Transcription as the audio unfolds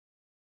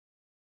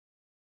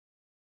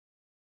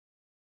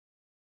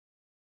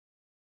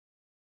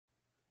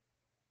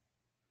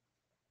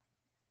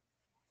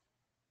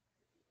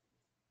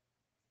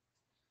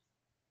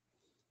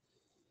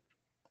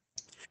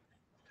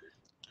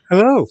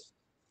Hello.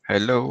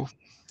 Hello.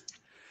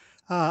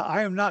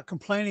 I am not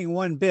complaining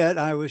one bit.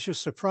 I was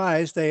just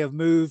surprised they have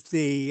moved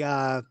the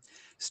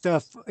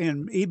stuff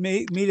in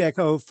Meet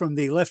Echo from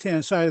the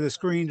left-hand side of the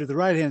screen to the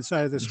right-hand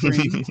side of the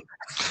screen.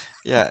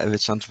 Yeah, we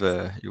changed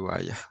the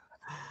UI.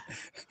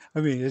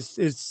 I mean,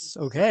 it's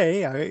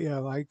okay.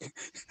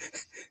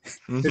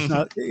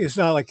 It's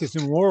not like it's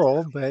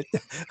immoral, but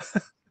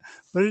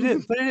but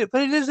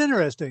it is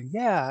interesting.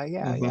 Yeah,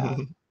 yeah, yeah.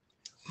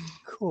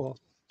 Cool.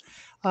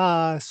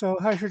 So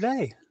how's your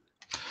day?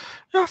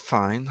 Yeah,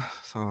 fine.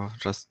 So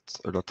just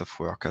a lot of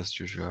work as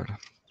usual.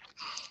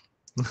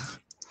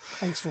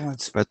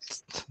 Excellent. But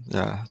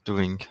yeah,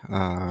 doing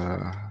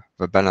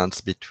the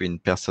balance between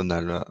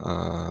personal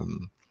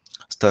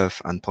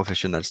stuff and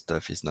professional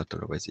stuff is not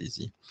always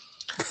easy.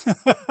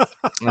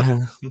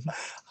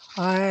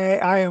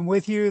 I am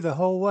with you the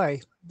whole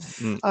way.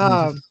 Mm,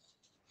 Um,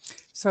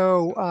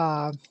 so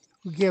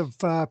we'll give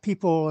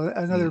people mm,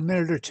 another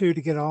minute or two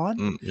to get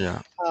on,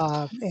 yeah.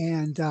 uh,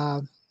 and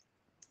uh,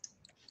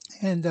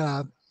 and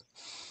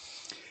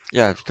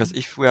Yeah, because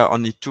if we are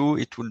only two,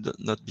 it would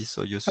not be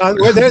so useful.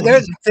 well,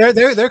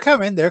 they're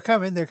coming. They're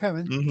coming. They're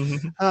coming.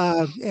 Mm,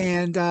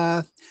 And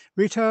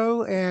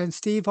Rito and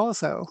Steve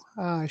also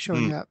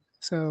showing up.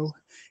 So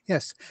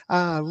yes,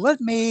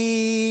 let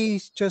me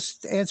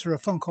just answer a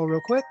phone call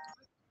real quick.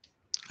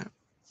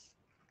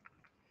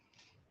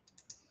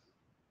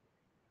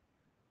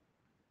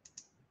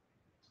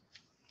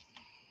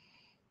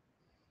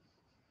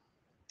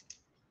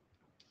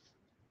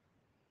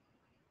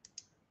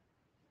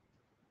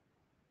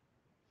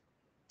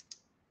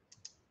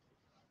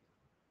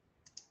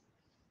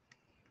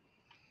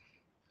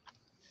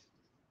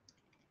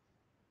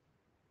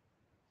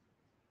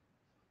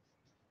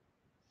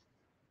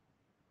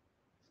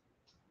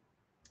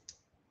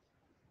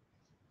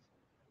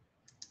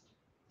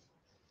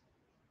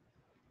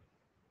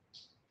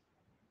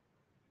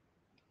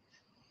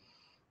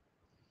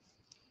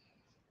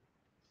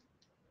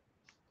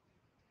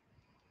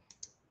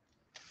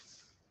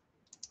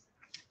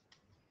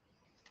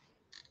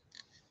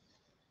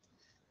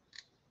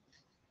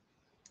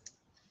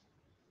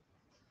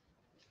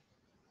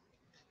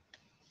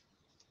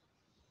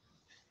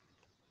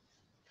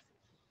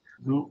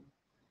 No.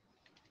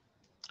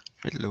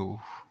 Hello.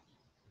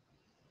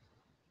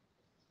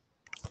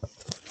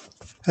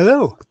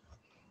 Hello.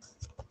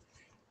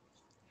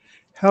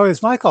 How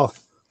is Michael?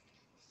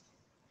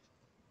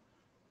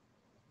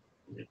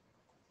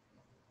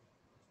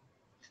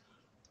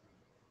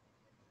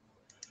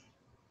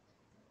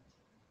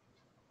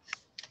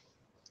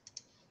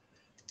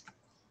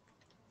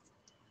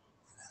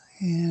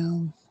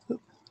 And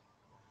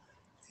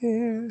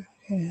there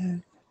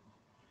and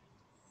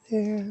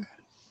there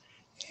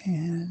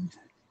and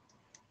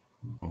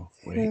Oh,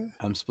 wait. there.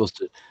 I'm supposed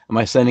to. Am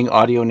I sending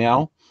audio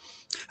now?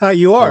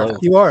 You are. Hello.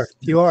 You are.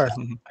 You are.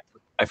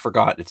 I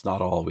forgot it's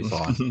not always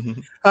on.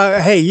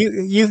 Hey,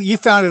 you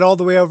found it all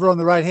the way over on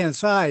the right hand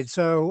side.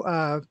 So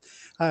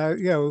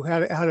you know how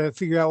to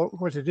figure out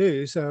what to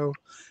do. So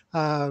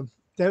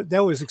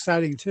that was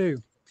exciting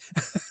too.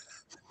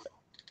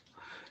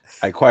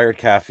 I acquired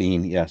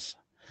caffeine. Yes,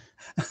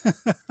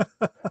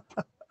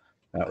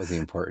 that was the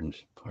important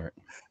part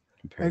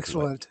compared to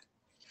what. Excellent,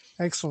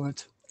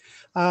 excellent.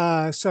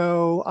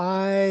 So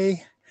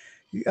I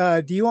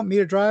do you want me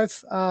to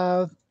drive,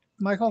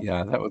 Michael?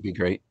 Yeah, that would be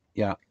great.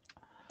 Yeah.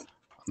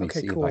 Let me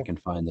Okay, see if I cool. can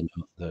find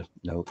the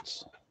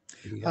notes.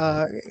 The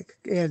Uh,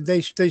 and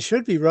they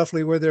should be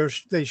roughly where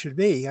they should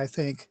be, I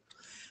think.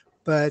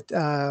 But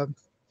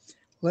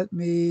let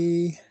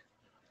me.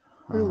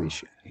 Where do we? oh,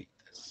 I hate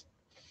this.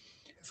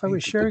 If I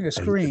was sharing a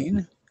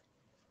screen,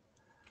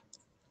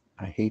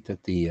 I hate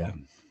that the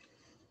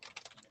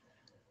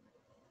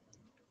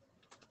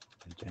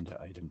agenda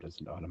item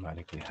doesn't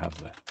automatically have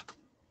the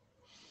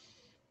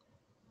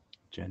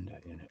agenda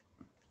in it.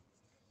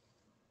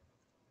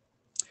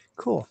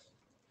 cool.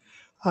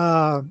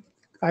 Uh,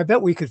 I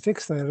bet we could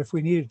fix that if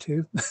we needed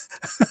to.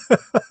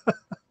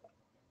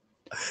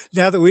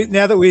 Now that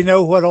we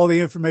know what all the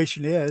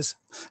information is,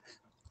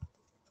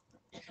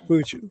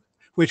 which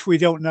which we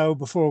don't know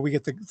before we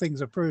get the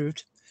things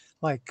approved,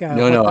 like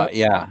No, what no, the.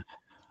 yeah.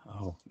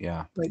 Oh,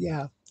 yeah. But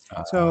yeah,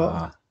 so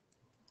Uh,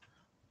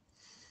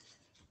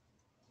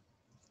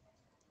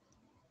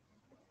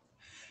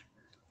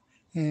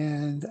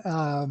 and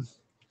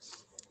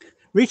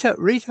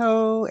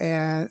Rito,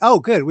 and oh,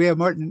 good, we have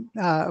Martin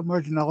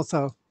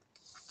also.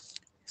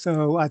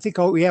 So I think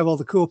we have all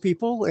the cool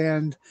people,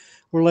 and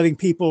we're letting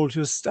people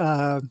just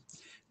uh,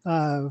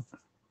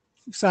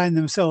 sign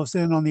themselves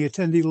in on the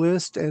attendee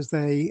list as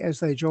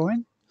they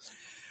join,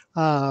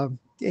 uh,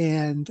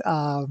 and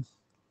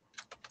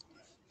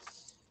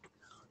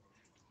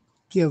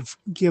give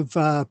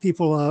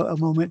people a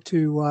moment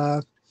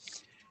to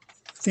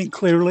think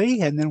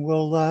clearly, and then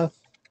we'll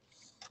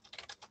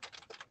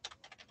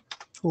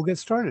get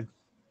started.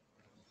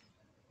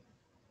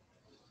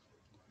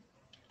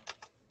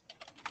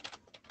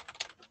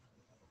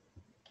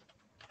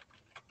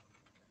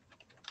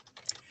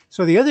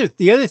 So the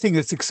other thing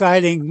that's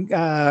exciting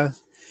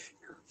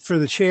for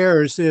the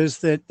chairs is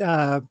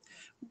that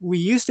we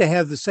used to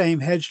have the same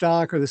hedge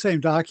doc or the same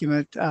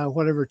document,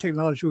 whatever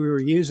technology we were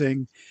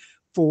using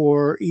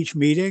for each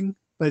meeting,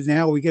 but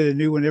now we get a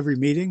new one every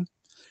meeting.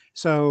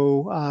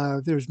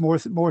 So there's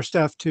more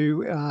stuff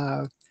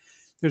to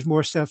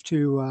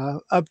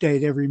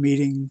update every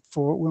meeting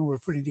for when we're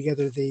putting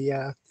together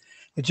the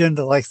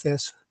agenda like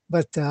this.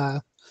 But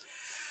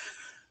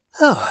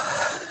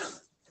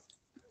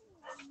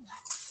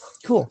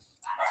cool.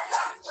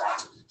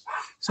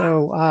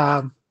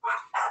 So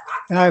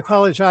and I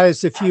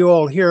apologize if you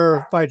all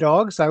hear my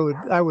dogs. I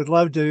would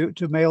love to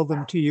mail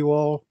them to you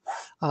all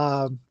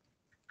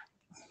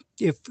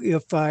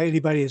if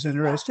anybody is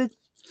interested.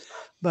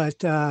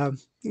 But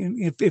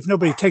if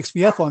nobody takes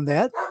me up on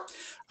that,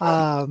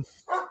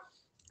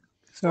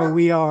 so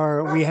we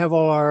have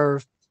all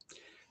our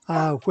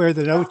where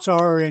the notes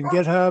are in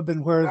GitHub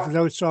and where the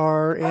notes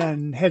are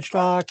in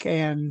HedgeDoc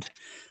and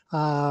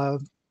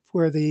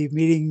where the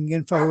meeting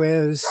info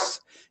is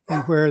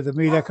and where the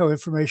Meet Echo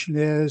information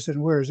is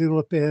and where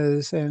Zulip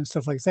is and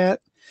stuff like that.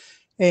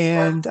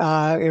 And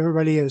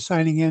everybody is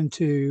signing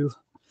into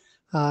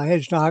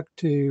HedgeDoc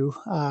to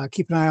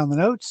keep an eye on the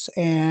notes.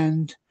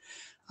 And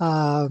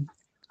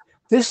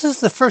this is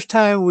the first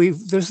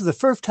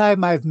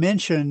time I've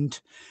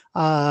mentioned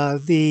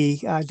the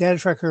data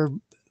tracker,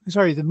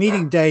 the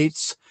meeting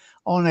dates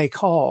on a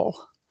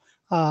call.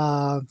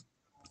 Might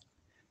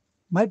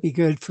be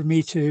good for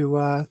me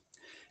to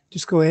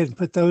just go ahead and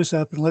put those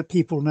up and let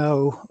people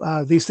know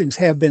these things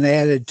have been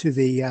added to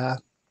the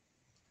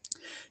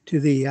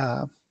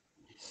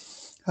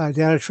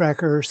data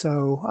tracker.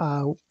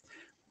 So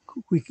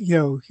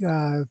you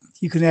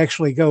can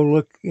actually go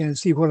look and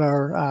see what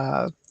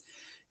our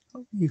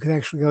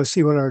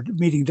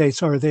meeting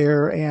dates are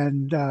there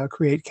and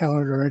create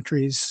calendar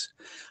entries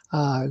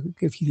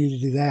if you need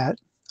to do that.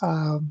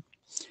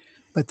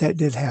 But that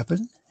did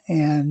happen.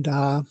 And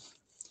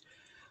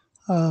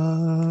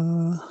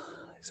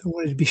so I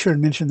wanted to be sure to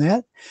mention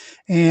that.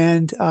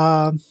 And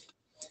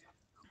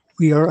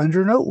we are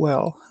under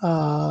Notewell,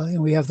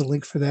 and we have the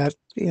link for that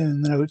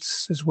in the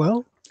notes as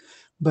well.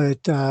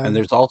 But and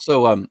there's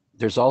also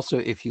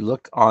if you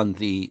look on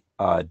the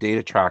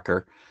data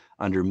tracker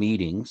under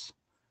meetings,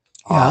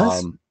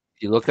 yes. If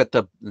you look at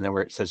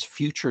where it says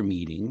future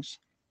meetings,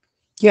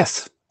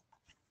 yes,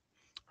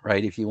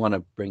 right? If you want to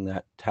bring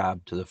that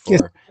tab to the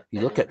fore, if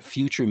you look at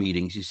future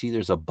meetings, you see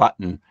there's a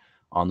button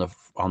on the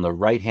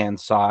right hand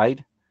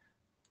side.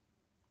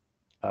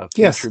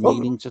 Future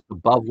meetings, just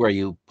above where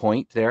you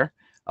point there,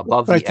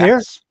 above right the there.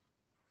 X.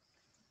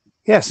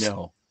 Yes.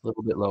 No, a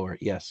little bit lower.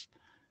 Yes.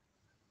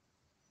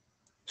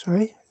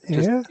 Sorry.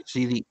 There.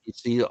 You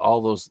see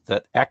all those,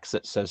 that X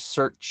that says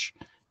search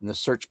in the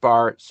search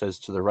bar. It says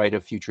to the right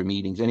of future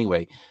meetings.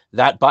 Anyway,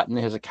 that button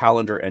has a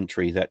calendar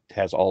entry that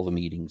has all the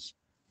meetings.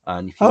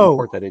 And if you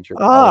import that into your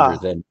calendar,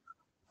 then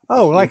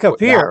like up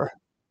here.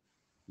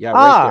 Yeah,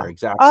 right there,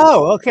 exactly.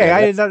 Oh, okay. Yeah,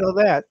 I did not know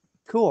that.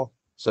 Cool.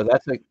 So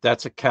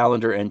that's a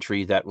calendar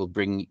entry that will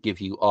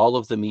give you all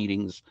of the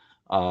meetings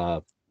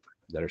that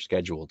are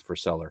scheduled for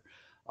Cellar.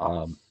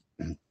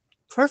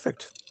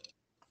 Perfect.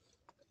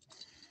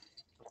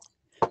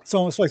 It's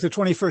almost like the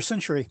 21st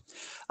century.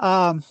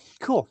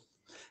 Cool.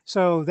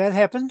 So that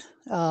happened,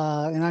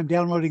 and I'm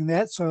downloading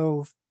that,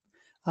 so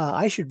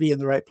I should be in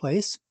the right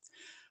place.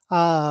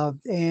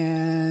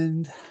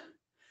 And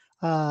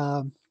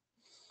how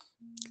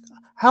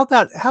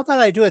about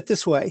I do it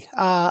this way?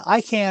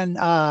 I can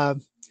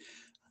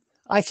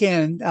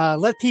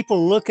let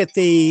people look at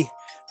the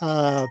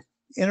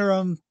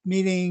interim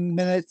meeting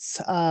minutes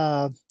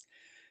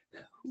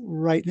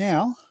right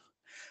now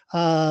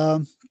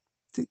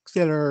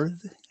that are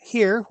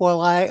here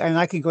while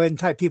I can go ahead and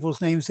type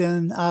people's names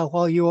in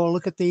while you all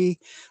look at the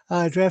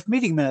draft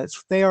meeting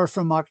minutes. They are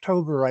from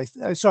October.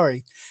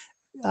 Sorry.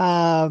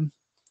 That's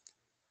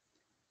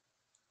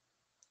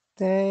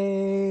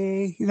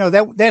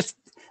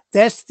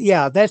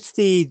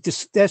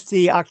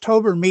the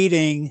October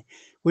meeting,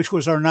 which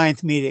was our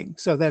 9th meeting.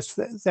 So that's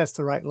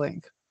the right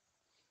link.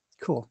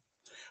 Cool.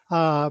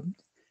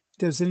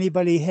 Does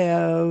anybody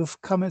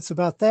have comments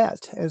about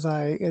that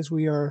as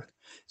we are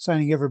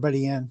signing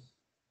everybody in?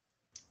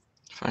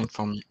 Fine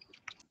for me.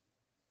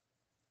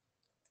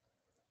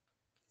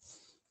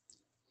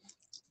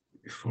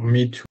 For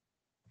me too.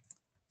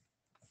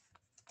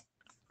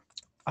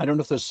 I don't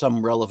know if there's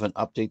some relevant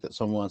update that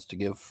someone wants to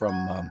give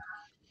from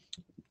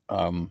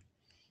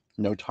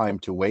No Time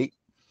to Wait.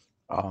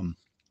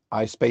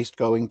 I spaced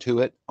going to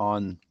it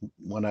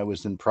when I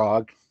was in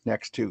Prague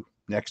next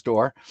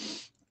door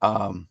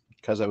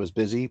because I was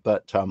busy,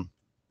 but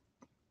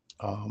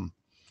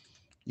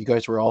you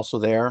guys were also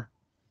there.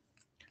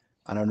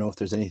 I don't know if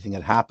there's anything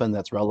that happened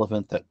that's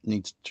relevant that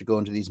needs to go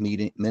into these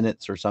meeting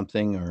minutes or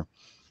something, or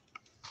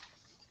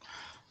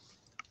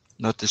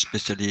not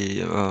especially.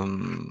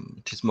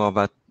 It is more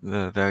that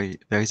there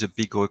is a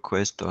big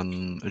request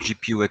on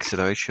GPU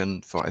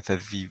acceleration for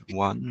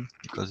FFV1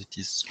 because it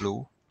is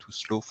too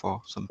slow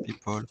for some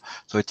people.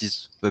 So it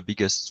is the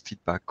biggest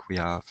feedback we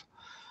have,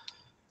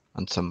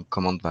 and some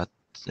comment that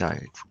yeah,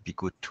 it would be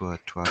good to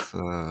have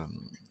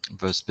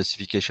the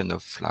specification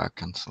of flag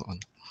and so on.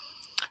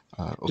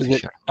 Does it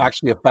Official.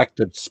 actually affect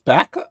the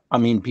spec? I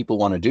mean, people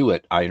want to do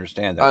it. I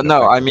understand that.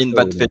 No, I mean,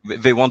 but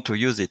code. they want to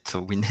use it,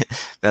 so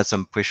there's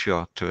some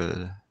pressure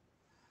to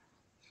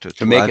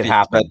make have it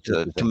happen.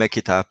 but to make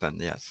it happen,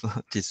 yes,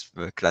 this is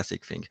the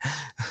classic thing.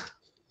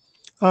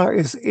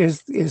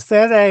 Is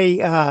that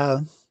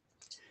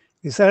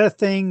a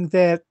thing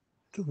that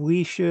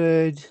we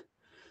should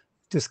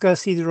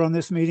discuss either on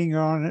this meeting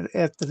or on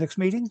at the next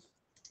meeting?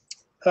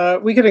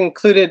 We could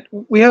include it.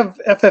 We have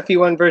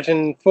FFV1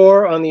 version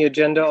 4 on the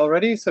agenda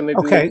already, so maybe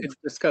we could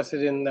discuss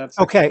it in that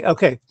section.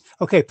 Okay,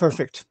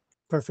 perfect.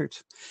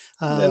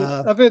 And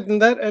other than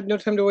that, at No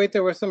Time to Wait,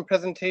 there were some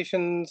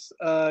presentations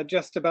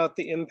just about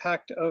the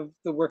impact of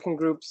the working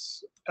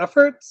group's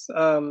efforts.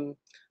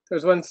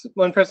 There's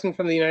one person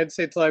from the United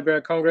States Library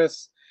of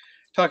Congress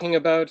talking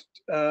about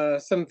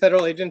some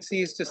federal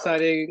agencies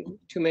deciding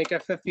to make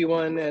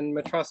FFV1 and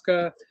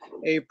Matroska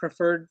a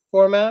preferred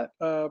format,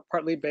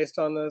 partly based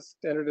on the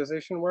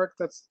standardization work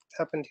that's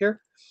happened here.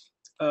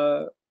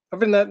 Other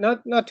than that,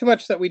 not too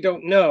much that we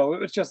don't know. It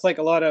was just like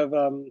a lot of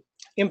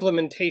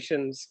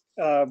implementations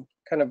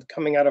kind of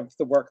coming out of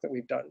the work that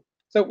we've done.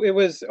 So it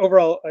was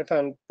overall, I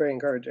found very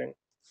encouraging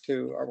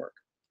to our work.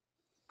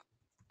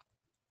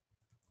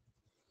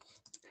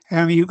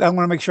 I want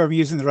to make sure I'm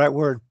using the right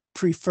word.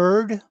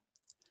 Preferred?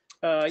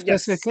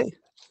 Yes.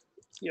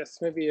 Yes,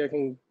 maybe I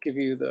can give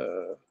you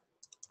the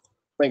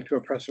link to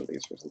a press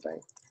release or something.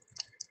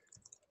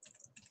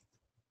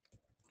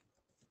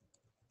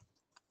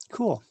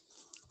 Cool.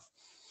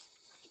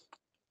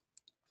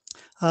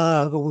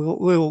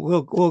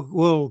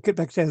 We'll get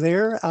back to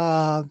there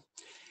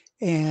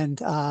and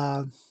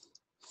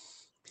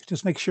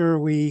just make sure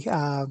we.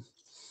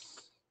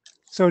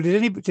 So did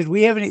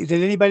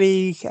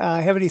anybody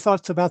have any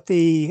thoughts about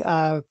the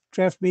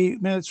draft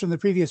minutes from the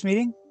previous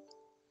meeting?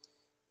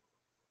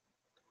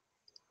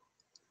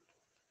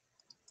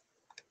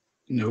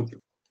 Nope.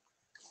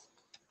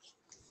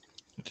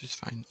 It is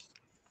fine.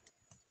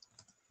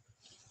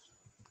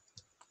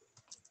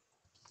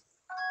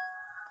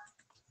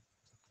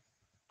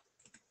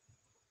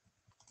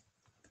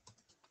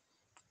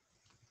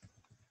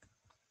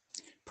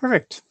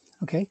 Perfect.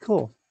 Okay,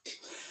 cool.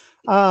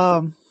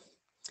 So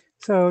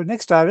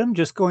next item,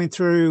 just going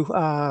through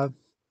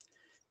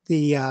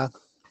the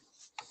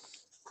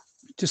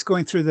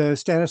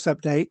status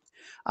update.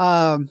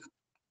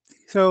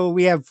 So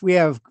we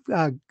have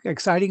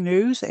exciting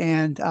news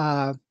and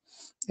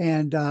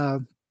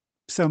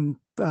some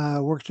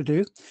work to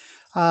do.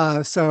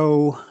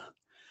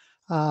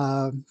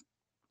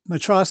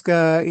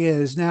 Matroska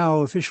is now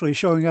officially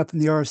showing up in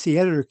the RFC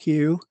editor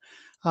queue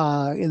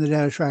in the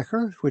data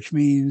tracker, which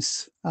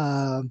means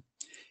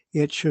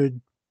it should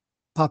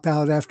pop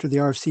out after the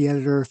RFC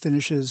editor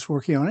finishes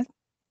working on it.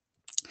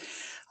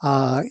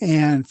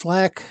 And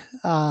FLAC,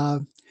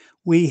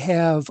 we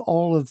have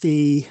all of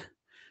the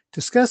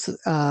discuss.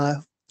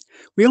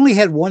 We only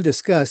had one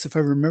discuss, if I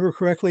remember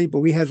correctly, but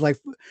we had like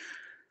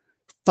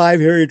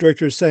 5 area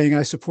directors saying,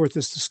 I support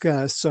this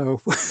discuss.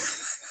 So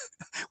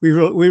we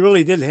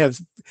really did have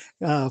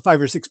 5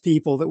 or 6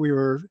 people that we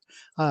were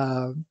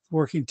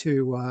working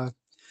to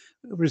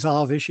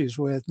resolve issues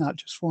with, not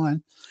just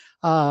one.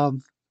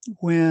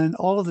 When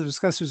all of the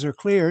discussers are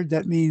cleared,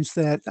 that means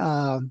that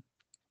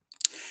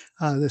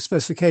the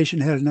specification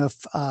had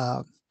enough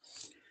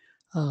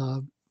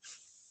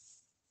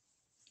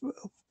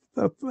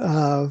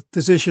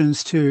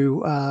positions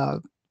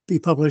to be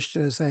published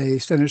as a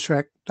standards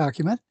track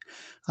document.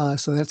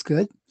 So that's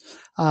good.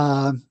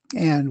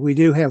 And we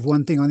do have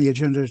one thing on the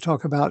agenda to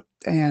talk about,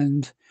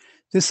 and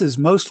this is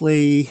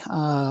mostly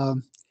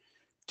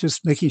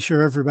just making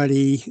sure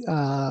everybody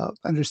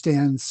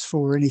understands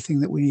for anything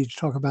that we need to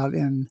talk about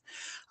in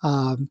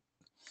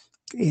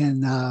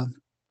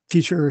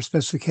future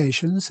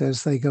specifications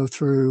as they go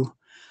through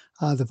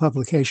the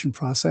publication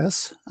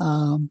process.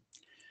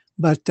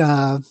 But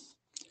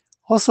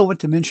also want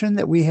to mention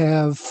that we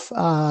have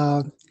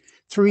 4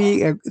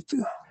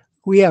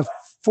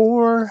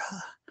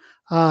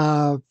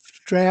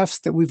 drafts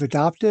that we've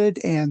adopted,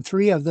 and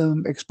 3 of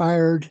them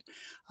expired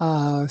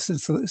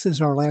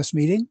since our last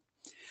meeting.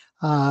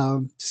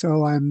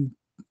 So I'm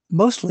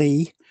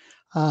mostly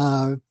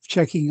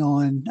checking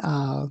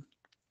on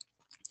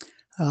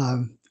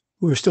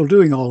we're still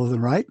doing all of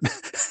them, right?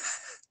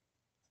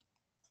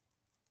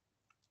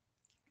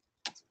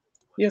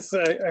 Yes,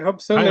 I hope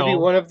so. Maybe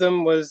one of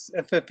them was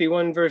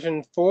FFV1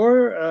 version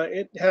 4.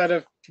 It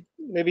had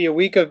maybe a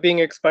week of being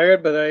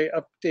expired, but I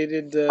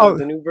updated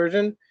the new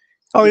version.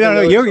 Oh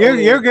no, you're good.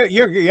 You're good. Oh,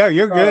 okay,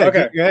 you're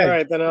good. All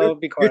right, then I'll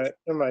be quiet.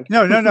 Never mind.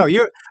 No.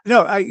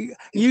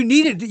 You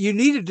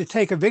needed to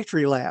take a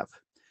victory lap.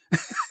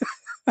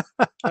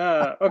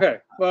 Okay.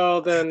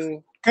 Well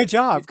then. Good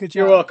job.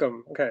 You're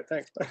welcome. Okay,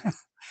 thanks.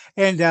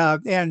 And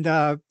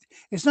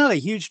it's not a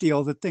huge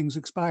deal that things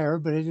expire,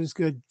 but it is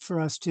good for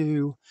us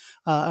to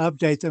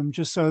update them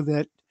just so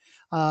that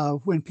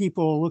when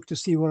people look to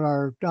see what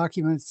our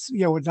documents,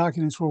 what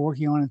documents we're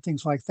working on and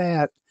things like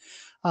that,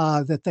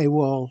 that they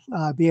will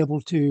be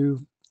able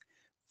to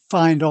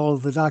find all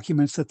of the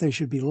documents that they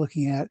should be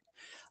looking at.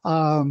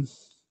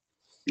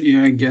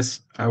 Yeah, I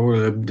guess I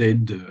will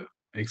update the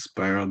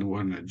expired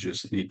one. I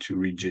just need to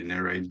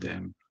regenerate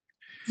them.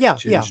 Yeah,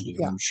 Change the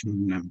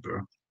version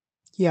number.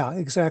 Yeah,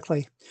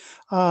 exactly.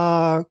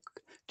 I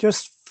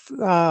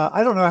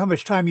don't know how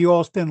much time you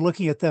all spend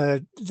looking at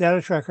the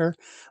data tracker,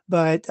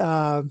 but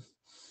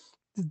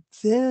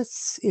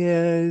this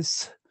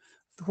is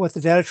what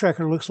the data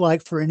tracker looks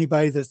like for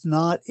anybody that's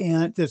not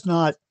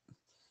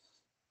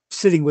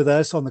sitting with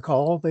us on the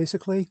call,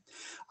 basically.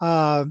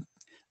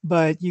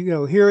 But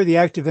here are the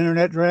active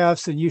internet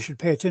drafts, and you should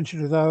pay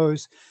attention to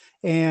those.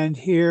 And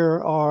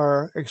here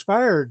are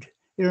expired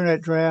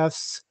internet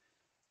drafts,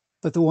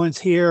 but the ones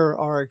here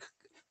are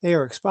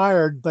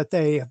expired, but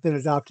they have been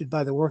adopted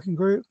by the working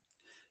group.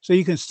 So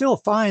you can still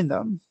find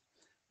them,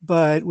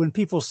 but when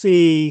people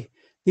see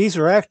these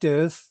are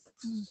active,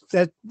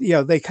 that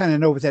they kind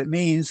of know what that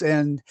means.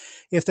 And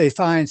if they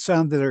find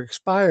some that are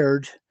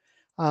expired,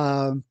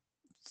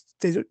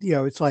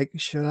 it's like,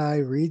 should I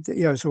read that?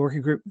 It's a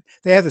working group.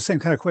 They have the same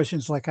kind of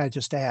questions like I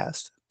just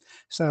asked.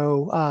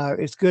 So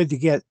it's good to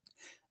get,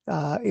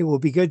 it will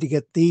be good to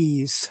get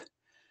these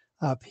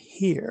up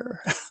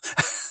here.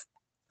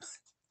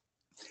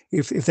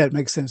 if that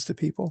makes sense to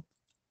people.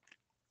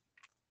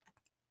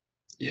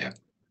 Yeah.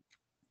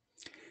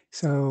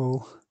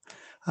 So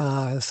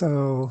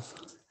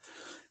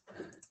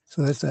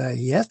that's a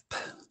yep.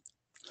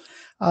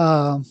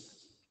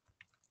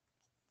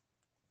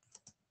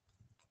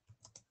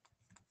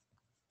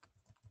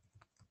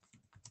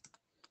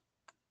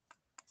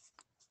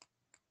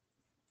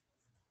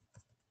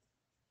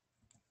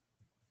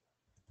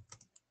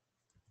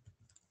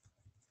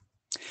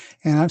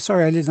 And I'm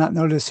sorry, I did not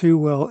notice who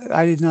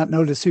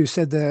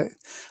said that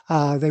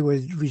they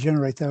would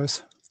regenerate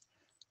those.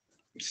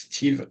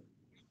 Steve.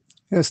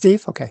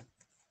 Steve? Okay.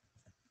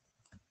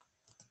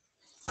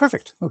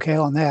 Perfect. Okay,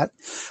 on that.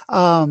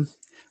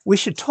 We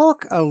should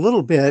talk a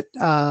little bit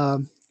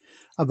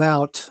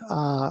about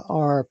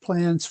our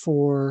plans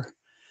for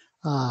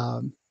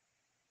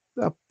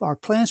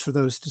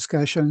those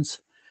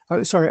discussions.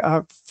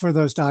 For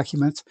those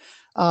documents.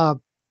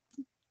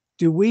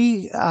 Do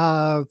we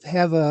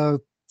have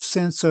a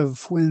sense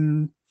of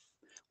when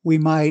we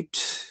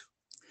might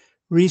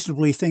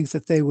reasonably think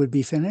that they would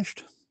be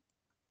finished?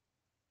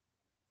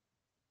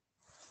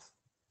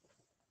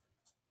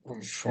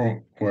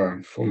 For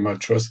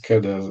Matroska,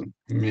 there's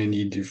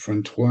many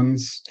different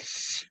ones.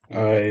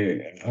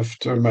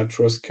 After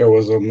Matroska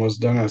was almost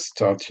done, I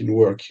started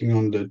working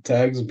on the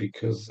tags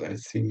because I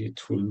think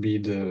it will be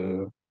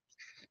the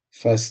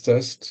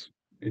fastest.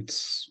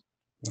 It's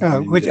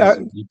Which?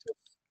 And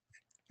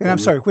I'm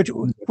sorry. Which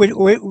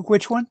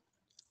one?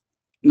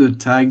 The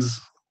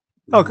tags.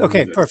 Oh,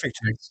 okay, perfect.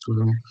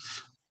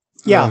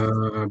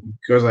 Yeah.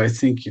 Because I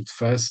think it's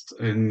fast,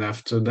 and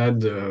after that,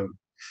 the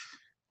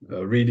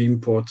really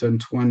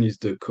important one is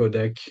the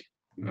codec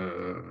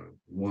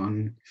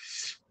one.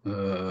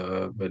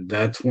 But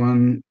that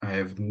one, I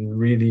have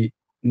really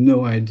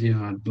no idea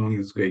how long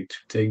it's going to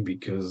take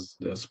because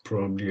there's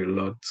probably a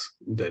lot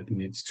that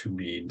needs to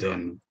be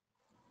done.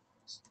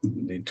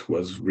 It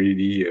was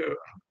really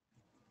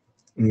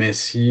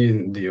messy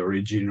in the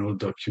original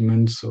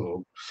document,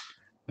 so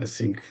I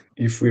think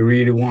if we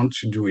really want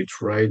to do it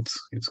right,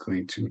 it's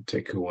going to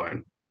take a while.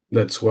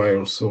 That's why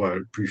also I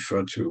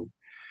prefer to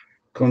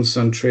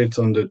concentrate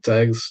on the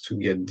tags to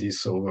get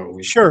this over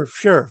with. Sure.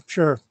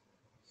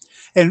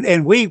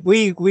 And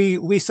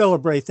we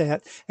celebrate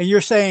that. And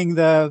you're saying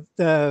the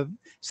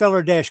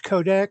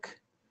CELLAR-codec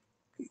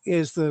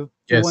is the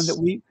one that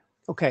we.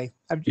 Okay.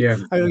 I'm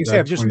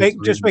just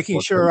making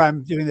sure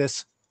I'm doing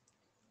this.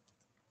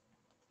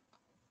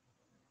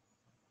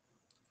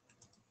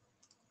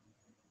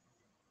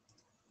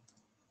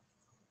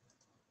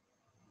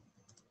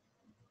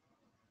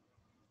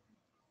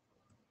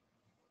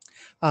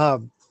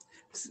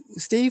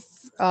 Steve,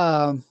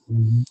 do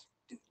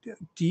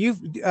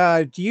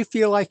you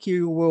feel like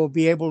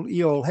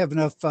you'll have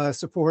enough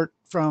support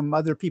from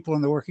other people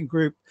in the working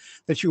group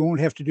that you won't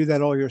have to do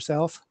that all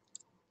yourself?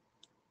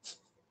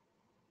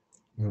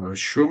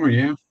 Sure,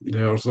 yeah.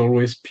 There's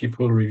always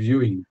people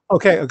reviewing.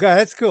 Okay,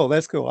 that's cool. I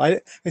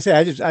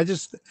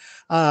just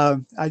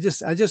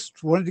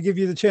wanted to give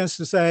you the chance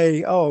to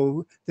say,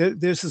 oh,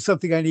 this is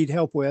something I need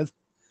help with.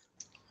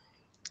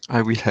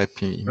 I will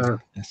help you.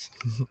 Yes.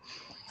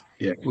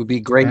 Yeah. It would be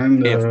great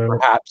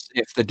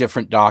if the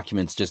different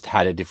documents just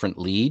had a different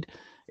lead.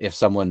 If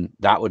someone,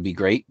 that would be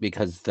great,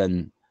 because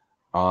then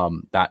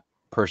that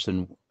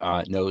person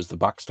knows the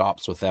buck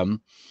stops with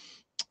them,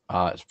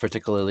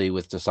 particularly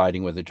with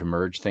deciding whether to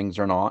merge things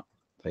or not.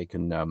 They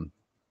can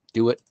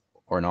do it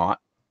or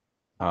not.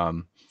 I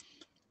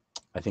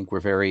think we're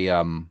very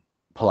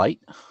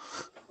polite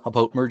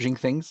about merging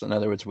things. In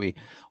other words, we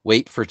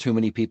wait for too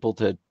many people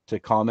to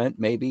comment,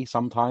 maybe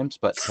sometimes,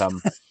 but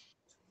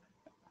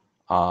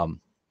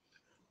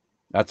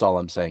that's all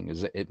I'm saying.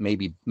 Is it may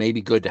be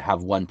good to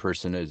have one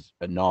person as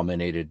a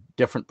nominated,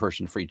 different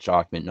person for each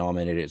document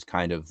nominated as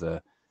kind of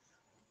the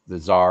the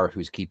czar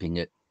who's keeping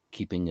it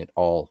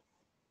all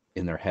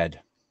in their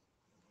head.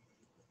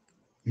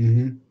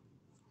 Mm-hmm.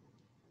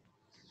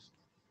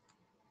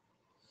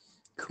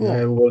 Cool.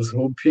 I was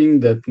hoping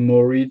that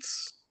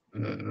Moritz,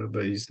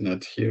 but he's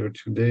not here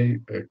today,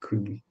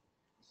 could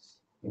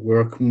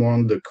work more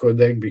on the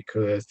codec,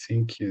 because I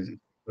think he's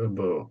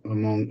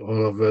among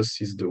all of us,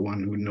 he's the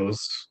one who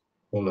knows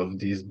all of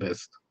these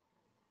best.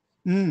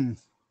 Mm.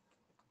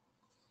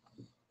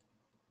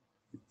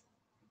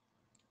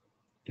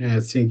 Yeah,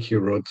 I think he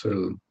wrote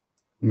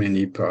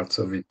many parts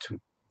of it too.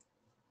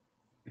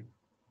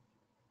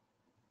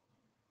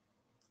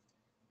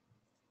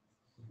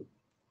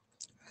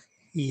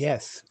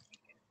 Yes.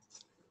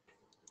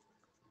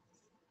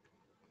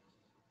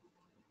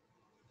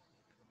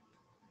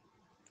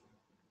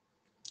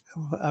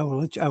 I will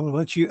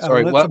let you.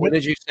 Sorry, what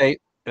did you say?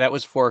 That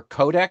was for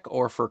codec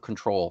or for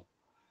control?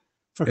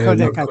 For codec,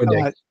 No, I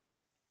codec. thought.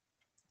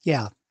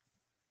 Yeah.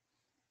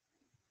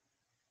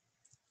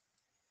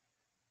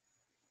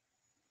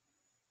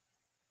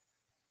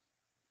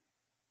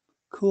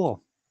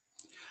 Cool.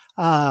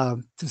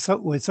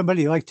 Would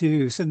somebody like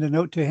to send a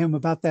note to him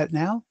about that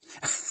now?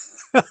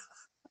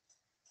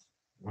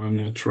 Well,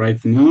 not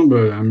right now,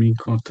 but I'm in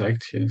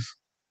contact, yes.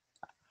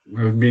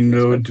 I've been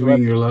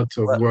doing a lot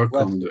of work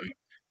on the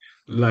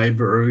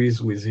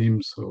libraries with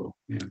him, so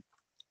yeah.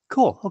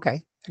 Cool.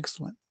 Okay.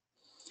 Excellent.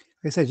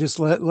 Like I said, just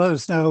let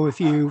us know if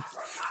you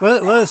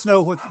let us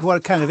know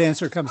what kind of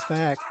answer comes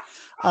back,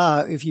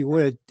 if you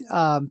would.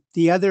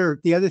 The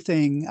other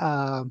thing,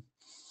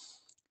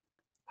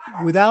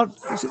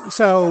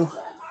 so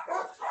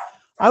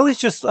I was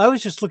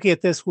just looking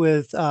at this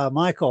with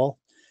Michael,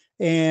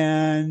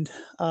 and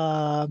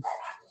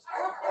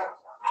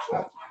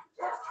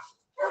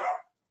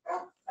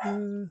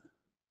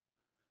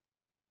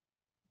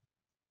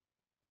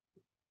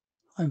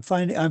I'm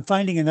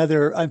finding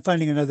another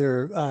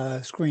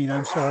screen.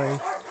 I'm sorry.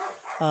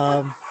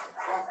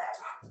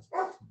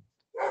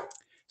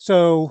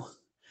 So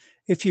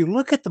if you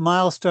look at the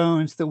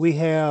milestones that we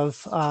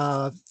have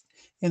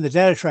in the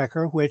data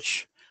tracker,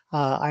 which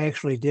I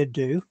actually did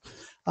do,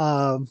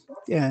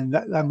 and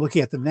I'm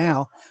looking at them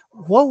now.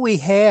 What we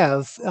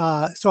have,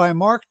 so I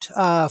marked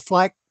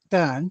FLAC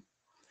done.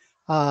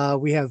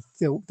 We have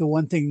the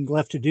one thing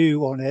left to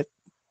do on it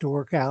to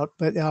work out,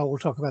 but we'll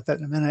talk about that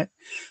in a minute.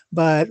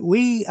 But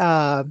we,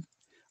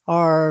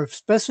 our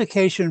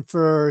specification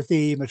for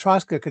the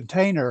Matroska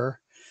container,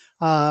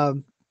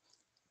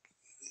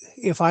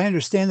 if I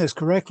understand this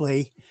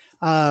correctly,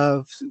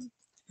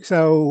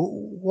 so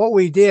what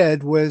we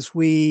did was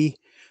we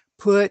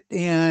put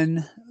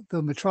in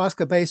the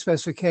Matroska base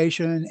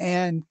specification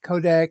and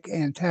codec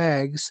and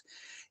tags.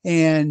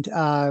 And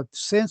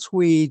since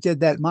we did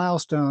that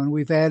milestone,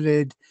 we've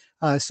added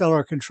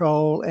cellar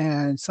control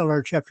and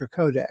cellar chapter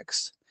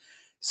codecs.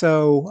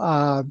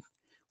 So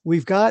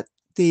we've got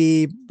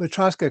the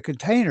Matroska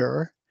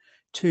container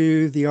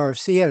to the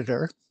RFC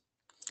editor.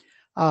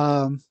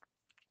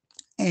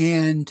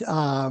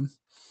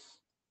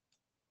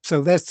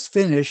 So that's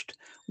finished.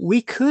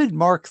 We could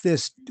mark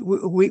this,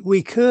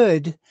 we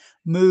could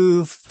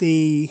move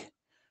the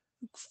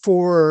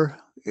four,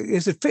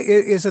 is it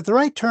the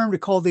right term to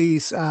call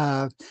these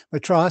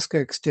Matroska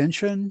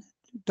extension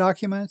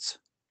documents?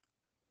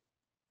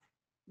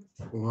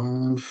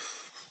 Well,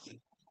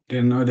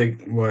 they're not,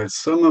 well,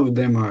 some of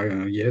them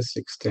are, yes,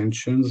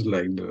 extensions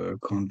like the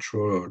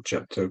control or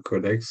chapter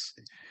codecs.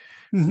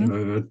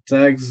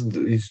 Tags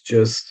is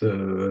just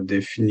a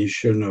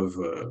definition of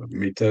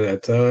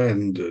metadata,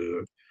 and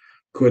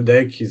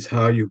codec is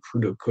how you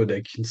put a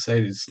codec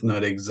inside. It's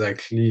not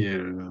exactly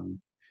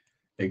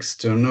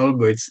external,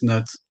 but it's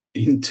not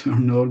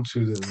internal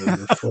to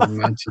the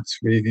format. It's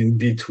really in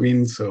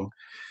between. So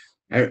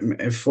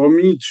for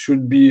me, it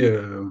should be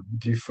a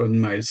different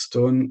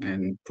milestone,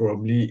 and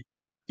probably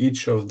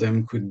each of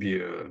them could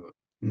be a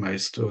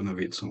milestone of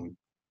its own.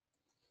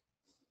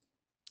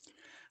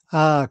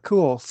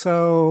 Cool.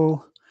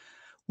 So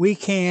we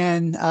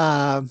can,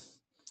 I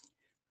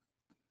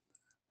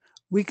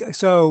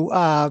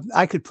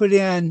could put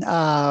in,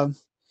 I'm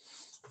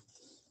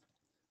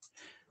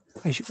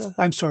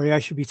sorry, I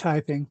should be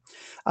typing.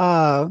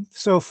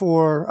 So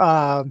for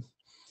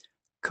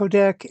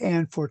codec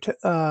and for,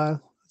 let's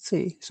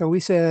see, so we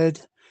said,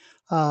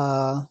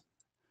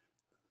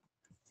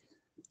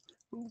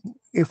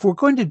 if we're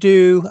going to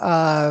do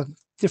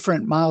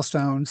different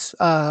milestones,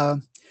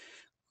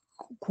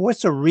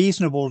 what's a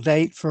reasonable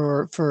date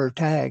for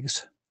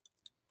tags?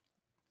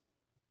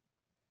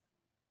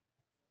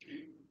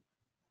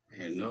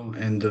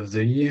 End of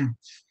the year,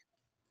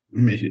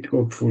 maybe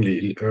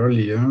hopefully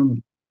earlier.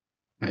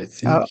 I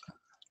think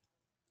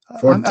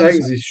for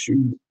tags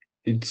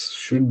it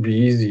should be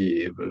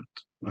easy, but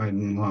I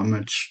don't know how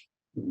much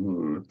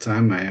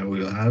time I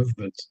will have.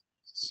 But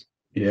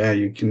yeah,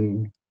 you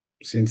can,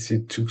 since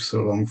it took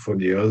so long for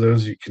the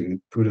others, you can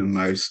put a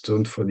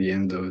milestone for the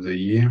end of the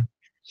year.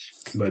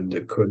 But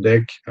the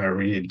codec, I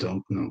really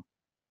don't know.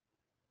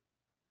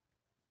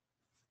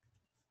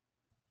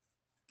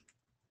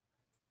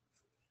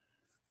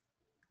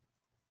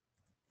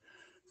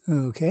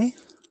 Okay.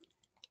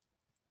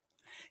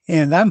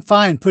 And I'm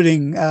fine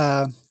putting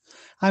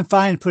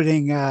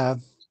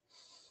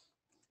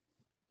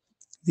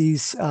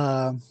these.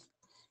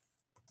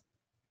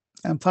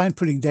 I'm fine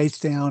putting dates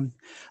down.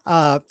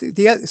 So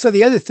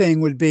the other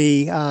thing would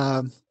be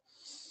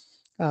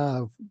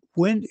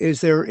when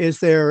is there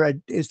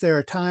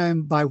a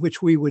time by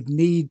which we would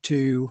need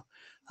to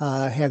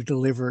have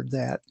delivered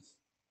that?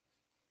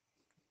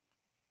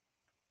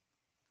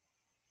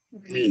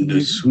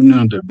 The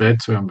sooner the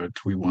better,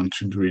 but we want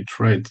to do it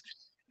right.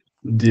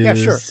 Yeah, The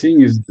sure.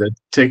 thing is that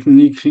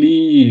technically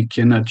you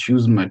cannot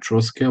use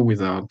Matroska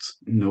without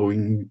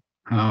knowing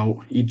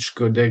how each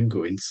codec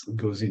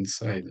goes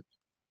inside.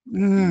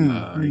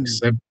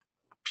 Except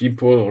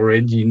people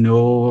already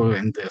know,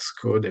 and there's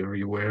code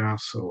everywhere,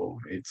 so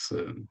it's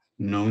a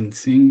known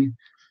thing.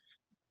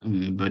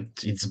 But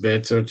it's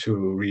better to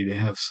really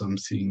have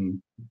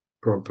something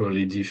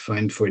properly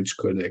defined for each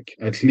codec,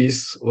 at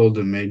least all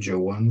the major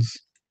ones.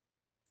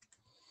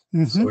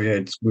 So yeah,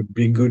 it would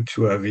be good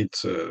to have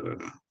it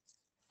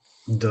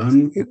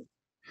done.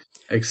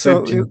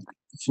 Except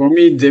for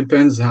me, it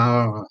depends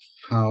how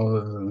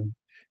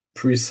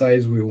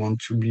precise we want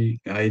to be.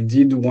 I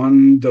did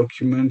one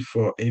document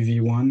for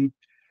AV1,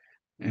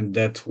 and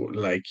that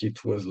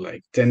it was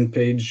like 10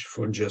 page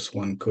for just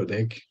one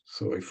codec.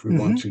 So if we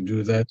want to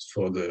do that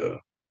for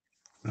the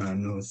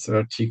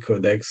 30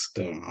 codecs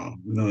that are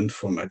known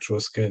for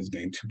Matroska, it's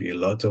going to be a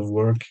lot of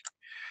work,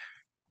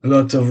 a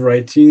lot of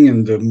writing,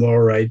 and the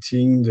more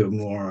writing, the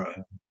more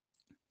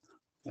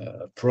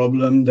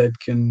problem that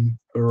can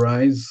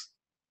arise.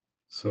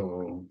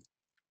 So,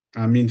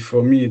 I mean,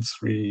 for me, it's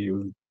really,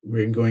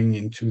 we're going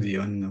into the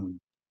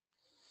unknown.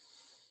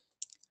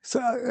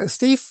 So,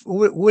 Steve,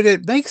 would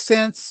it make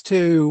sense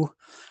to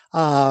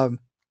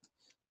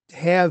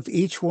have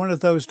each one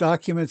of those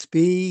documents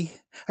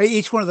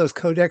each one of those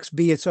codecs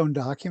be its own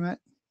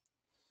document?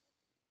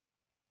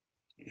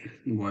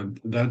 Well,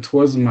 that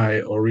was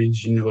my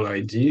original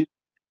idea.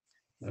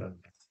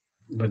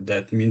 But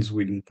that means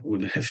we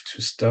would have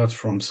to start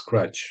from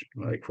scratch.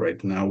 Like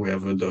right now, we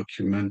have a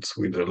document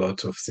with a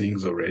lot of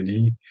things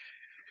already.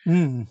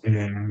 I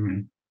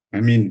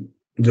mean,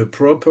 the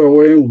proper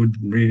way would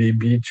really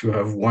be to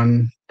have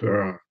one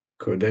per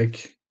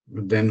codec,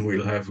 but then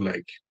we'll have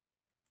like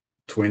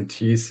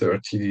 20,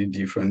 30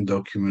 different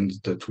documents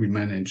that we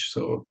manage.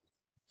 So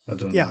I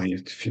don't know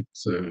if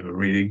it's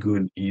really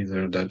good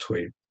either that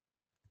way.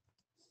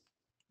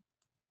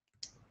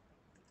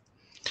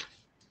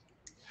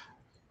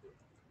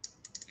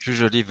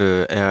 Usually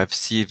the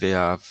RFC, they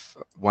have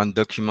one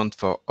document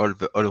for all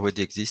the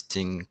already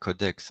existing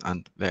codecs,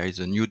 and there is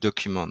a new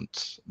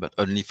document, but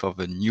only for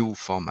the new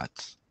format.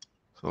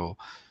 So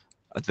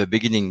at the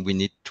beginning, we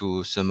need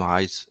to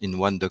summarize in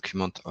one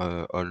document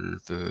all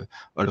the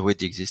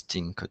already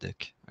existing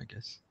codec, I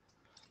guess.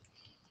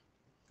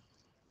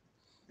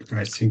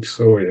 I think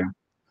so, yeah.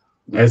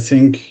 I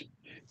think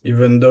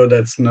even though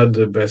that's not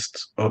the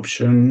best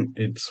option,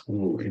 it's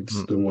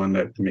the one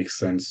that makes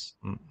sense.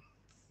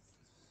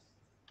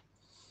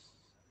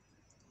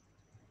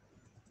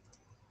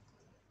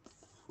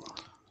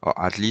 Or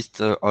at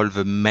least all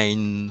the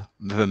major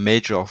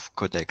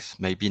codecs,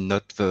 maybe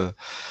not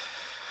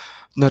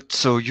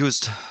so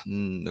used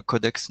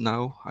codecs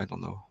now. I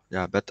don't know.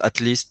 Yeah, but at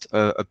least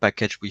a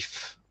package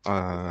with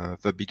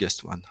the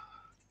biggest one.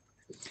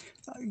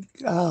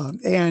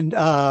 I'm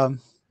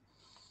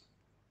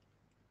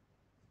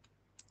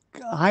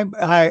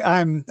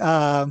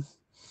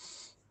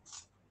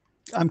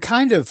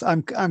kind of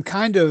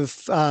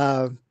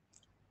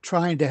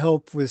trying to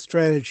help with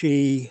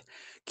strategy,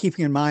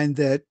 keeping in mind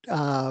that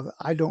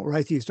I don't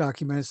write these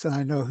documents and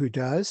I know who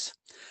does.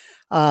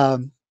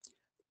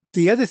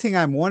 The other thing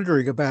I'm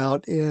wondering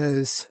about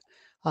is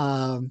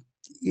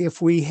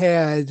if we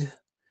had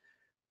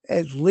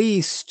at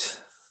least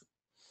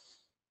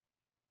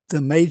the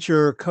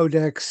major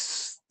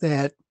codecs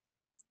that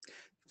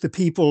the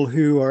people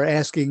who are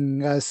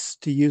asking us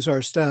to use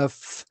our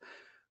stuff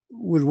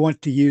would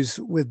want to use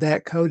with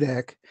that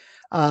codec.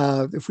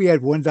 If we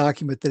had one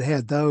document that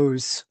had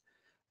those,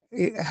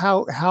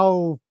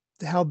 how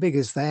big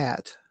is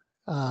that?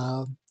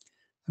 I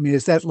mean,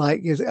 is that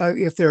like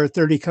if there are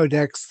 30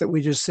 codecs that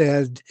we just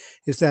said,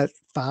 is that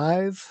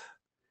 5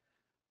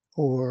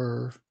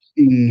 or?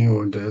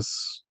 No,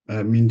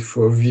 I mean,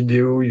 for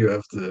video, you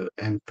have the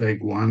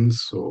MPEG 1,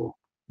 so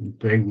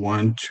MPEG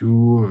 1,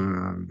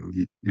 2,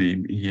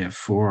 maybe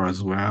 4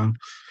 as well.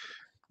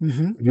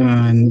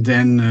 And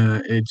then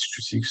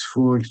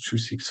H.264,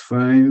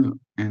 H.265,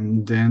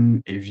 and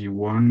then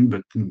AV1,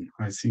 but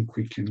I think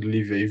we can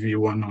leave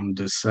AV1 on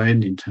the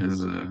side. It has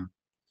the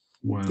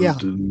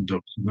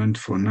document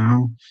for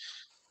now.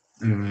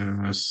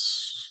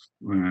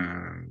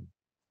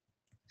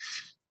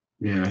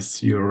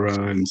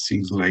 Sierra and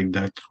things like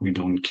that, we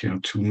don't care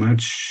too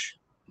much.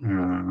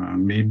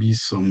 Maybe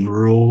some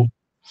raw.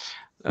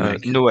 No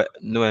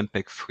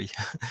MPEG 3.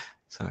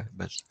 Sorry,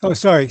 but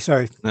sorry.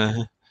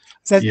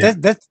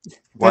 That's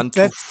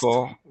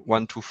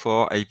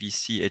 124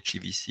 ABC,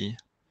 HEVC.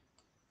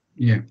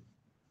 Yeah.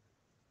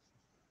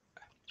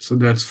 So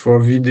that's for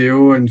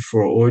video and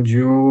for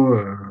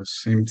audio,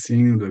 same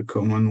thing, the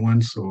common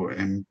one. So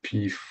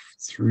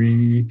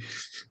MP3,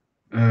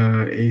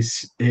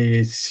 AAC.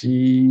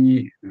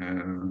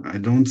 I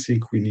don't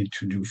think we need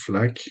to do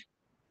FLAC.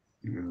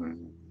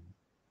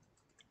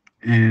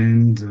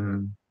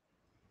 And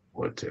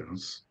what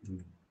else?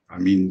 I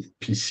mean,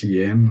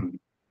 PCM.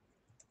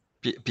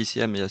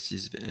 PCM, yes,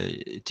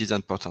 it is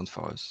important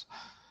for us.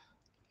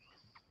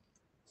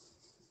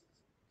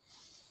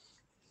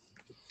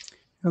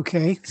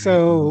 Okay,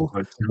 so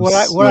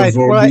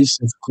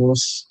Vorbis, of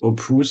course,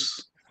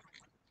 Opus.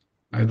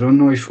 I don't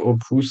know if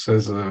Opus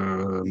has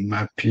a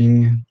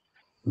mapping.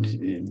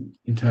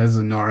 It has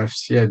an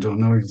RFC. I don't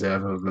know if they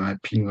have a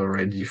mapping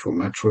already for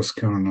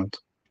Matroska or not.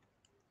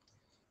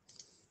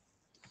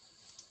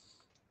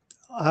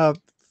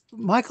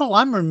 Michael,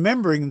 I'm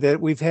remembering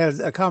that we've had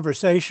a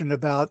conversation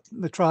about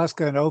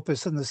Matroska and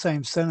Opus in the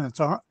same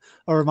sentence, or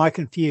am I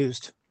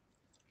confused?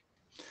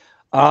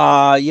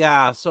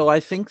 Yeah, so I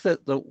think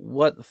that the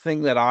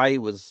thing that I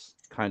was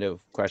kind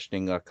of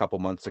questioning a couple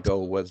months ago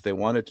was they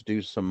wanted to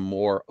do some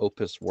more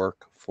Opus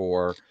work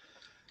for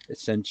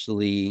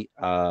essentially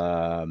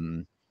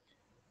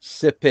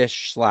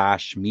SIP-ish /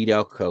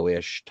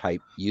 Medelco-ish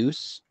type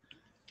use.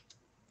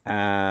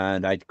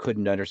 And I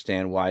couldn't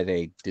understand why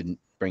they didn't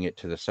bring it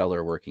to the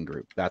Cellar working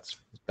group. That's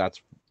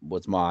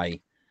was my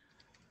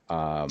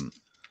and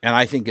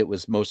I think it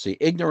was mostly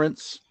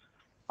ignorance.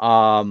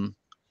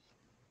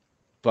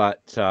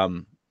 But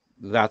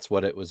that's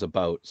what it was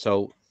about.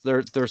 So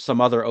there's some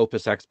other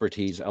Opus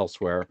expertise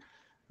elsewhere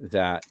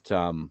that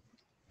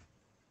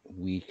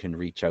we can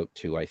reach out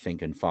to, I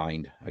think, and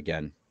find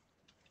again.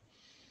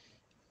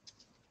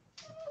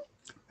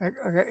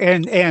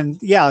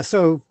 And yeah,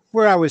 so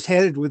where I was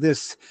headed with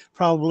this,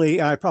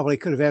 I probably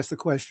could have asked the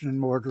question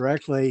more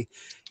directly,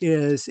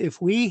 is if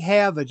we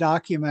have a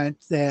document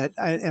that,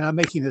 and I'm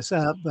making this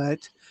up,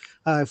 but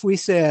if we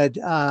said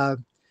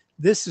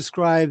this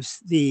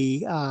describes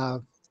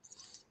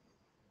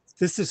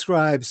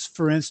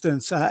for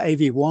instance,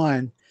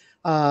 AV1,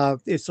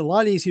 it's a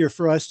lot easier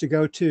for us to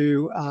go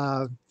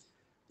to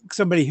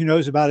somebody who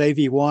knows about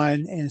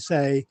AV1 and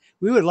say,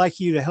 we would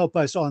like you to help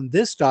us on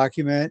this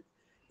document.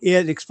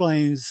 It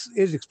explains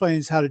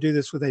how to do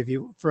this with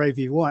for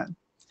AV1,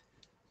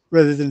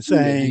 rather than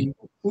saying,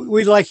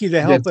 we'd like you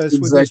to help us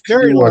with this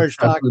very large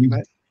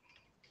document.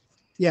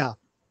 Yeah.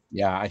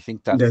 Yeah, I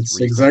think that's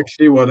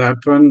exactly what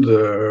happened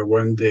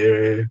when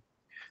they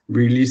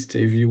released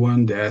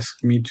AV1. They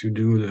asked me to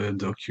do the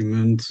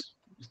document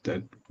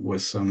that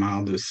was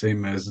somehow the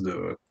same as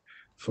the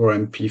for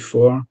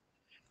MP4,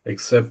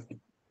 except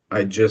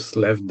I just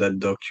left that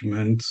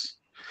document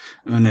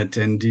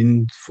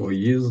unattended for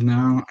years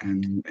now,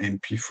 and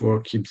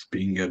MP4 keeps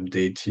being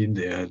updated.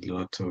 They had a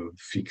lot of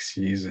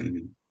fixes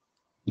and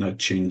not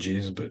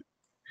changes, but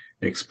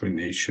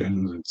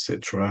explanations,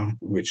 etc.,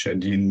 which I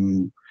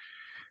didn't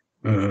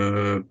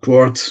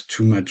port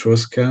to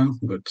Matroska,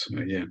 but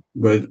yeah.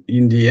 But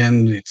in the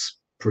end, it's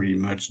pretty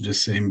much the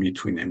same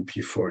between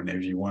MP4 and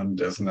AV1.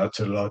 There's not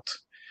a lot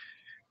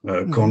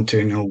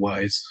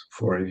container-wise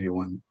for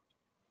AV1.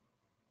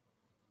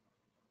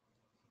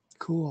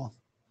 Cool.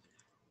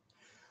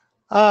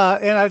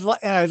 And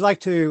I'd like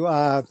to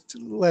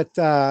let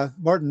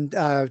Martin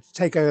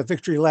take a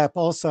victory lap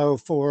also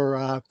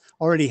for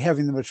already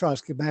having the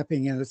Matroska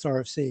mapping in its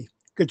RFC.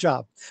 Good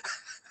job.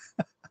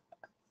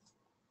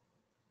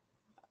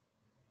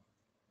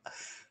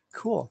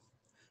 Cool.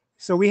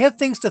 So we have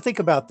things to think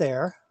about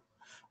there.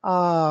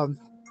 And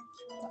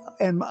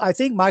I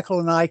think Michael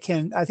and I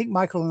can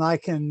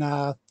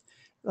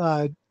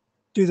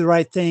do the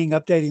right thing,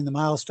 updating the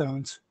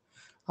milestones.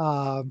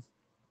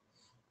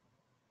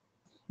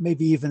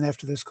 Maybe even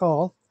after this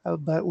call,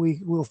 but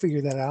we'll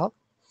figure that out.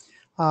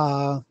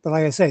 But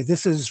like I say,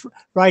 this is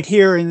right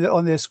here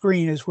on this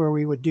screen is where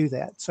we would do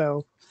that.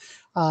 So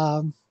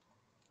cool.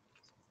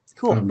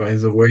 By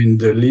the way, in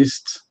the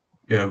list,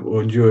 you have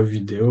audio and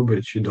video,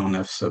 but you don't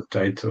have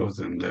subtitles,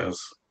 and there's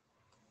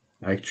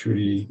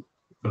actually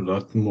a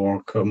lot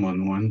more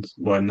common ones.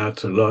 Well,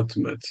 not a lot,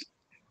 but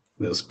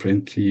there's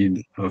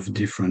plenty of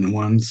different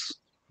ones.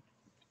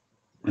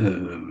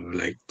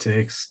 Like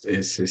text,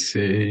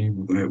 SSA,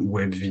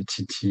 web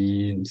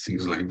VTT, and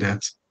things like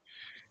that,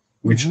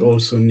 which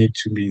also need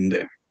to be in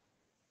there.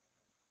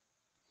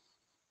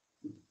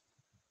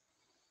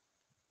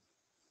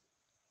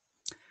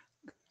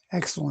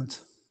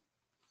 Excellent.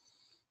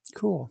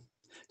 Cool.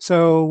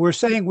 So we're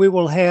saying we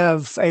will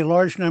have a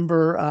large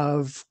number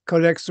of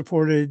codecs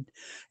supported,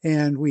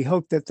 and we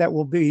hope that that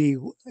will be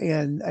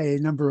in a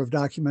number of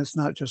documents,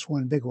 not just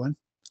one big one.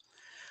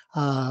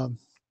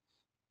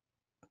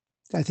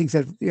 I think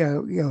that we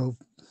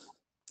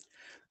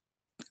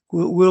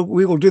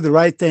will do the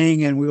right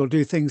thing, and we will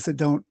do things that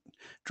don't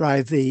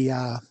drive the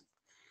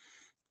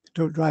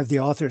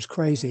authors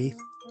crazy.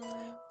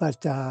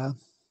 But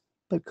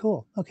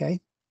cool. Okay.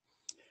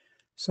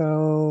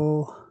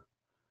 So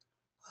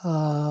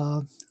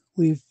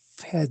we've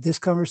had this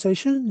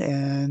conversation,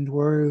 and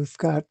we've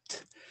got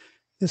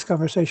this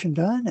conversation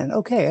done. And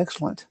okay,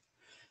 excellent.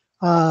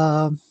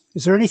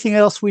 Is there anything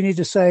else we need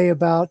to say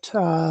about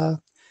the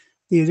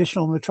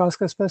additional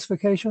Matroska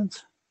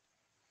specifications?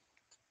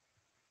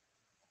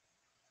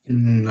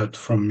 Not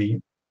from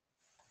me.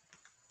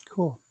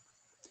 Cool.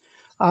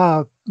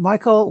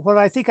 Michael, what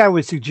I think I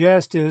would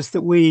suggest is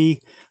that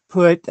we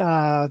put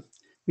codec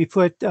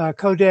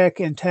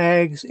and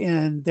tags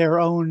in their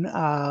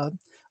own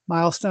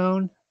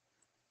milestone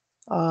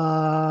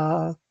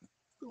or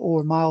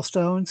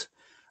milestones.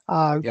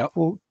 Yep.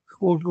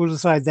 We'll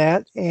decide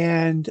that,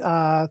 and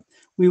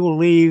we will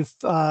leave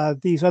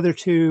these other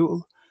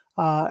two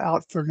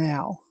out for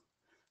now.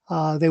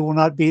 They will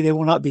not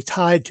be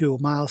tied to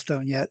a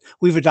milestone yet.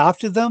 We've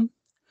adopted them,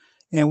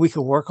 and we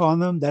can work on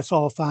them. That's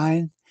all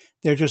fine.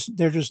 They're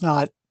just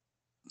not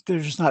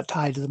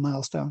tied to the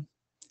milestone.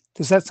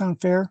 Does that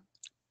sound fair?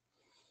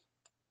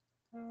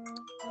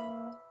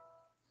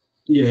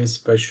 Yeah,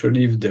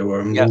 especially if they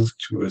were moved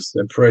to a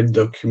separate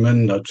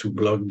document, not to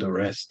block the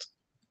rest.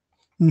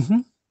 Mm-hmm.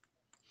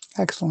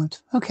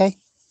 Excellent. Okay,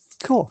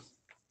 cool.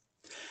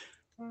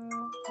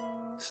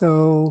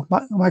 So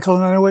Michael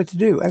and I know what to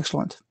do.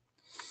 Excellent.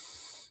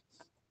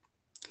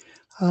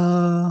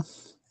 And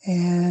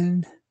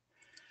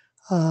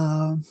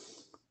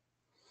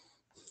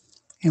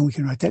we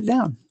can write that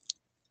down.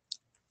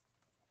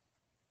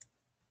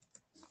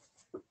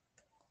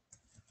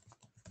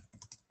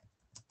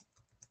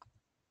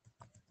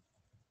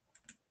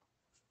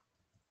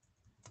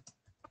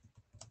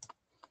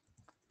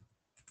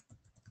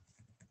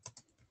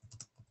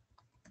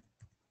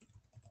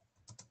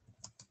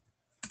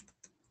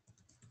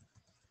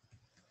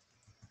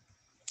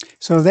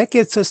 So that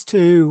gets us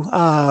to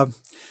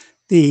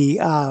the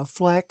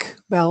FLEC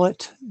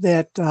ballot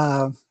that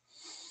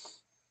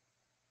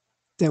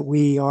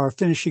we are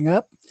finishing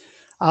up.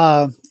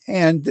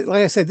 And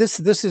like I said,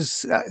 this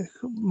is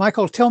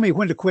Michael, tell me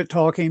when to quit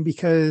talking,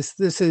 because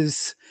this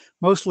is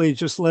mostly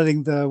just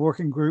letting the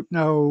working group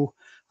know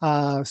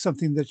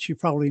something that you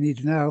probably need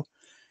to know.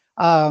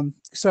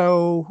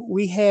 So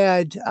we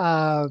had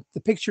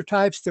the picture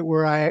types that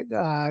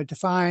were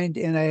defined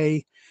in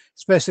a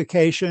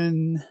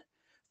specification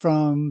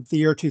from the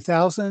year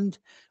 2000.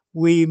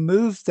 We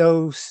moved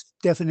those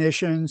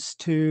definitions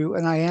to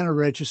an IANA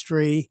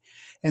registry,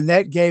 and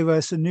that gave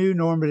us a new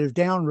normative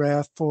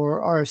downref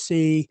for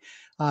RC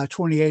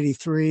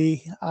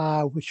 2083,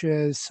 which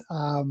is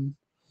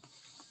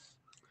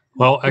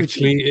well,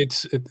 actually,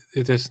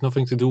 it has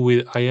nothing to do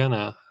with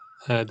IANA.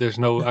 There's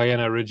no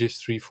IANA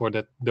registry for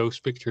those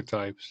picture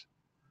types.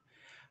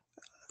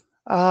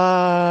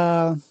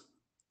 Yeah,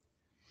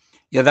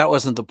 that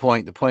wasn't the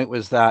point. The point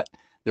was that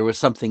there was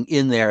something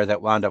in there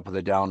that wound up with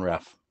a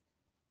downref.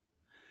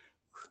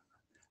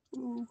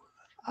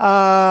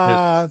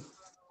 Yes.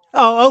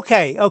 Oh,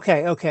 okay.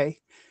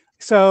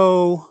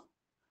 So,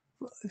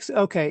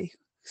 okay.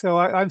 So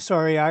I'm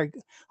sorry.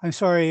 I'm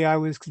sorry. I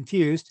was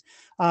confused.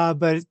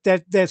 But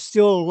that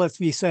still lets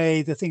me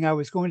say the thing I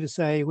was going to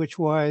say, which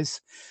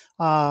was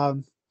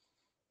that.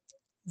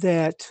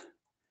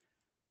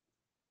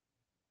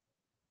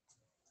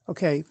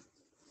 Okay,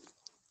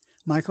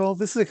 Michael,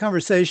 this is a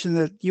conversation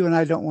that you and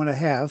I don't want to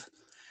have,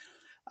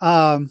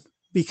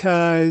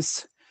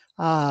 because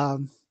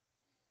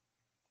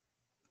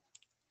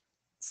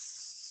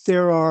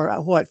there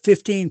are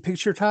 15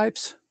 picture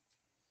types,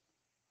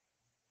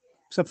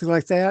 something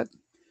like that.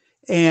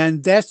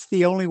 And that's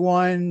the only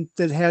one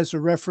that has a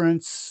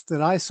reference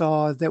that I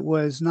saw that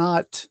was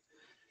not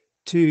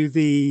to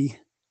the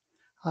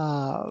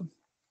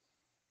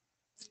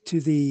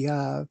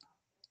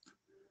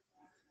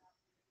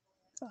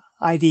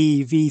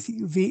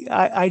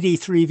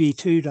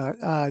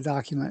ID3v2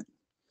 document.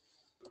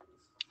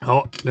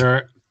 Oh,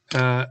 there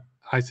are,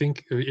 I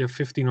think,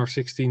 15 or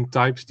 16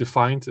 types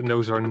defined, and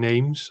those are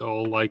names,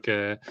 all like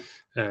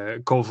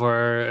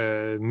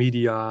cover,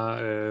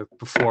 media,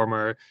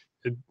 performer.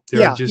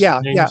 They're just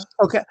names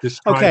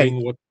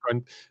describing what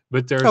kind.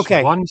 But there's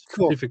one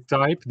specific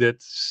type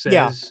that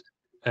says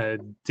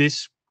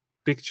this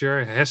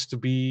picture has to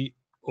be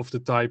of the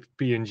type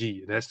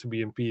PNG. It has to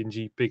be a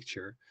PNG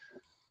picture.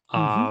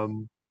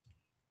 And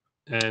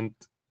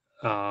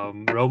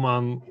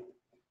Roman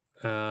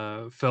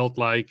felt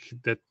like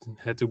that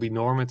had to be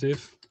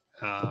normative.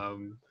 I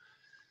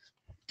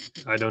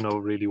don't know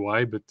really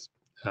why, but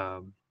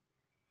I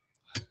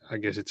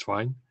guess it's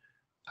fine.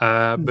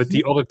 But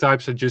the other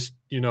types are just,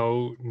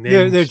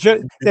 names.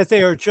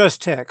 They are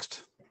just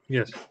text.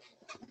 Yes.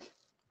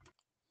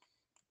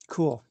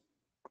 Cool.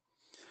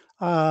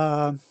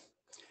 And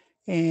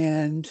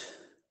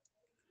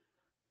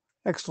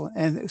excellent.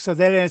 And so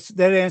that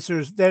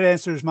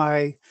answers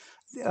my.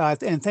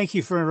 And thank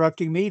you for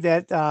interrupting me.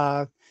 That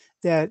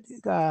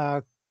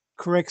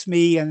corrects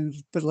me,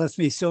 but lets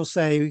me still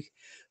say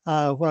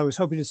what I was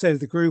hoping to say to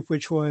the group,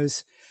 which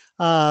was,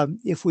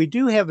 if we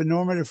do have a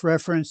normative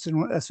reference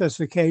and a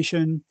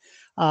specification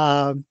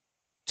to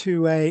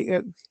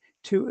a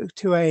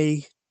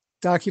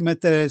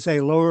document that is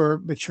a lower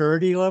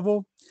maturity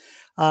level,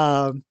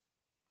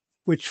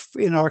 which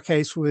in our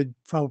case would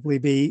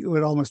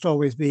almost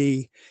always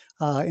be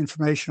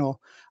informational.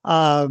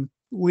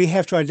 we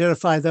have to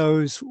identify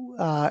those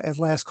at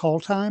last call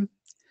time,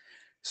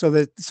 so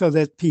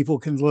that people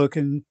can look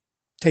and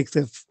take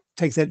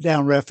that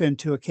down ref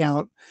into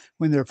account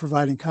when they're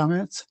providing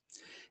comments.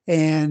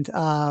 And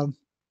yeah,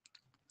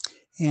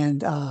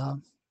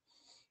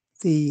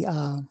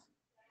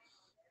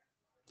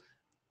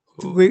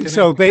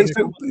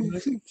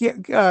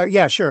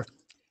 sure.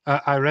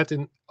 I read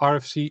in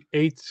RFC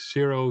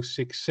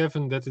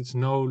 8067 that it's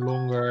no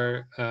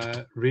longer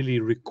really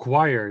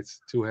required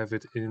to have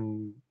it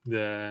in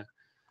the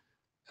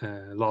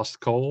last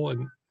call,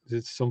 and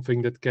it's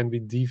something that can be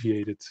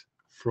deviated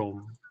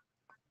from.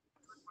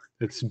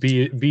 It's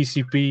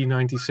BCP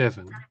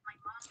 97.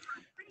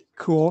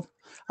 Cool.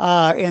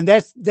 And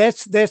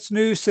that's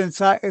new since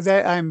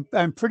I'm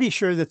pretty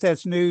sure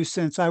that's new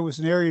since I was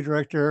an area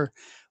director,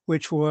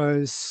 which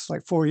was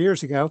like 4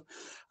 years ago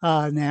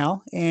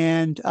now.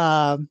 And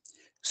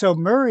so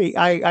Murray,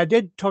 I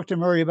did talk to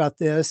Murray about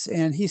this,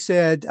 and he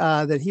said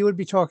that he would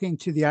be talking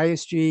to the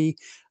ISG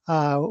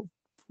how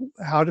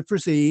to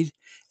proceed.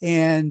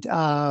 And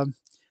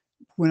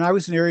when I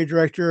was an area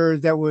director,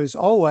 that was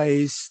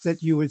always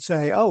that you would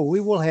say, oh,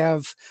 we will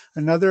have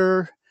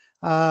another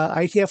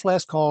IETF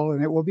last call,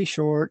 and it will be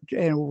short,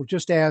 and we'll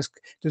just ask,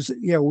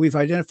 we've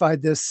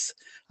identified this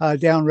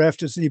down ref,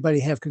 does anybody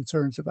have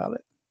concerns about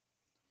it?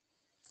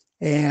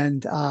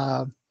 And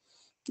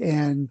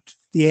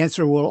the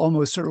answer will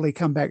almost certainly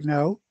come back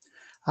no.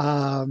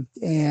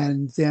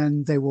 And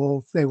then they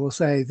will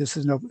say, this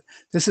is no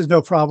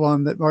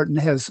problem, that Martin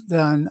has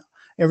done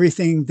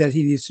everything that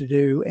he needs to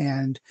do,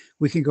 and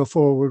we can go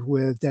forward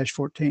with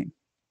 -14.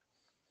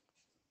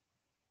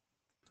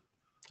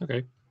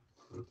 Okay.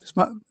 It's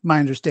my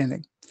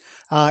understanding.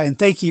 And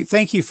thank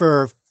you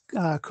for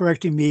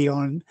correcting me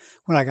on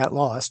when I got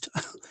lost.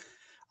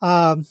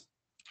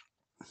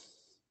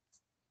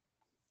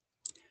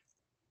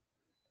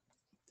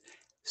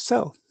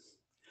 So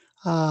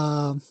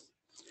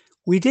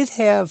we did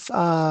have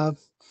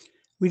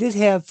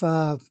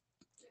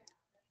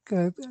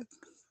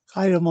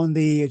item on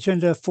the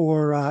agenda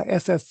for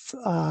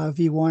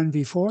FFV1,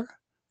 V4,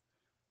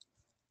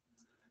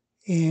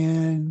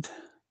 and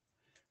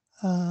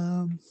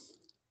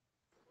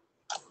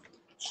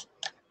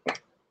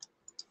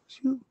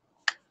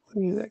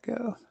where did that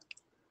go?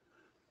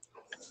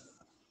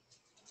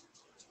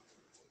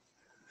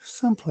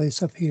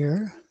 Someplace up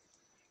here.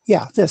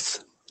 Yeah,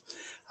 this.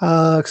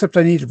 Except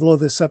I need to blow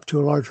this up to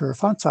a larger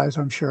font size,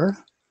 I'm sure.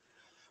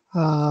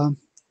 But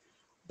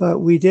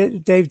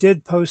Dave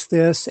did post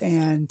this,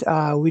 and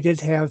we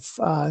did have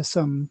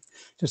some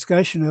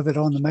discussion of it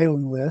on the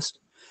mailing list.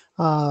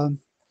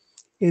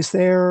 Is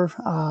there,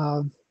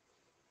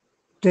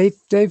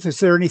 Dave, is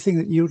there anything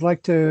that you'd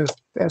like to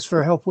ask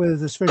for help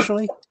with,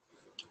 especially?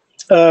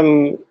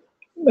 I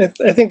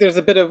think there's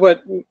a bit of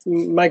what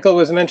Michael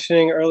was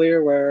mentioning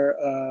earlier, where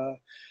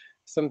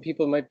some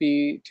people might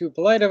be too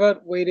polite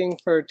about waiting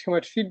for too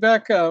much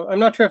feedback. I'm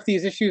not sure if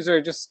these issues are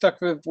just stuck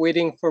with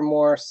waiting for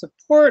more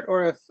support,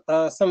 or if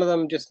some of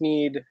them just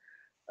need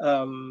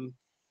to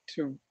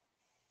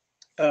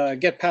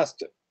get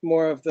past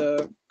more of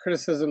the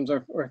criticisms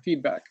or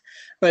feedback.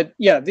 But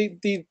yeah,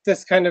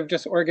 this kind of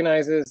just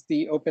organizes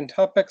the open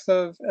topics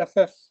of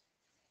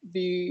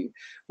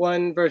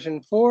FFV1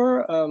 version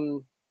 4.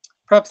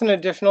 Perhaps an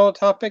additional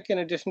topic, in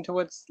addition to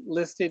what's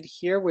listed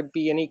here, would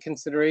be any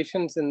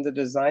considerations in the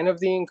design of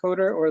the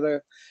encoder or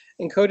the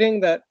encoding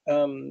that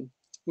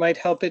might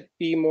help it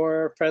be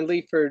more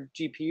friendly for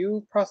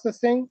GPU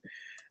processing.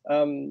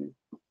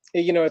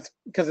 It's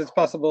because it's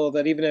possible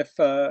that even if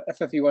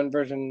FFV1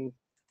 version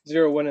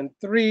 0, 1, and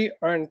 3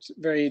 aren't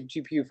very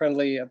GPU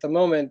friendly at the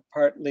moment,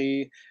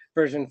 partly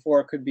version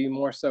 4 could be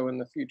more so in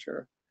the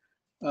future.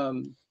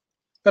 But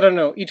I don't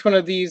know, each one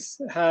of these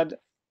had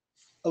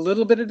a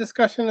little bit of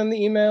discussion in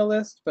the email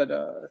list, but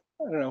I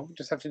don't know,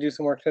 just have to do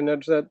some work to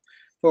nudge that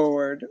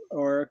forward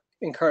or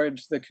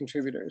encourage the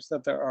contributors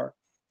that there are.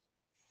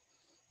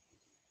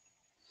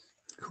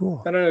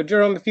 Cool. I don't know,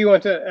 Jerome, if you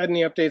want to add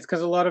any updates,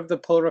 because a lot of the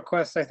pull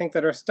requests I think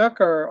that are stuck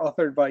are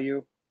authored by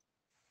you.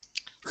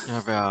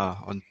 Yeah, they are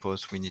on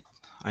pause.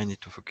 I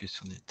need to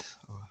focus on it.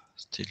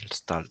 Still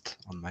stalled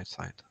on my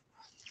side.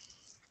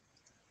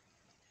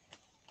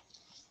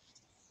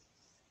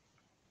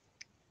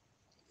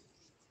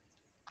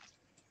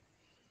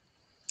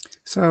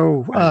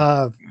 So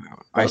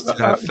I still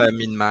have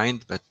them in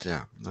mind, but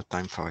no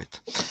time for it.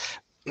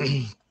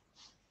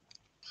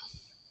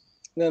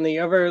 Then the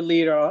other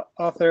lead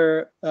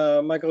author,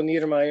 Michael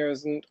Niedermeyer,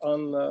 isn't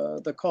on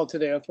the call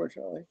today,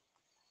 unfortunately.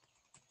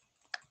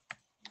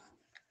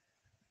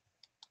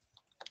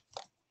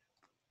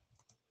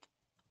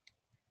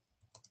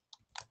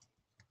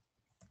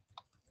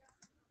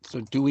 So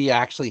do we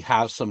actually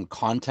have some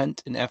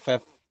content in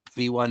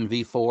FFV1,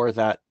 V4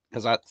 that,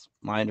 because that's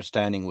my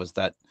understanding was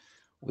that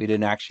we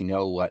didn't actually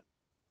know what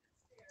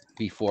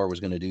V4 was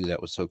going to do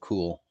that was so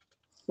cool.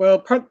 Well,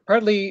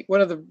 partly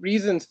one of the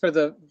reasons for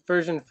the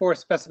version 4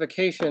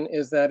 specification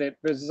is that it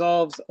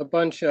resolves a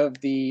bunch of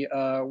the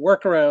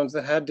workarounds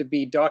that had to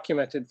be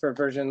documented for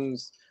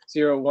versions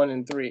 0, 1,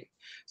 and 3.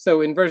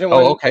 So in version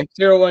 1,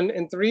 0, 1,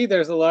 and 3,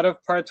 there's a lot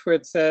of parts where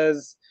it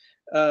says,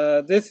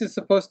 this is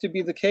supposed to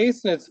be the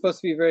case, and it's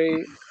supposed to be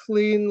very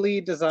cleanly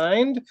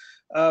designed,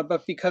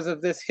 but because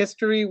of this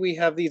history, we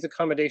have these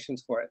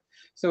accommodations for it.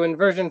 So in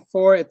version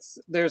 4,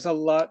 there's a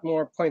lot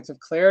more points of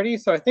clarity.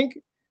 So I think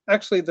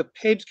actually the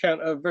page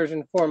count of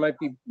version 4 might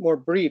be more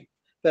brief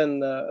than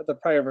the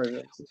prior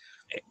versions.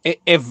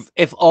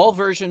 If all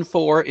version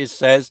 4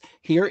 says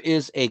here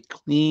is a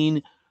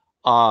clean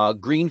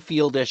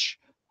greenfieldish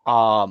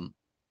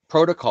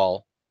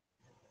protocol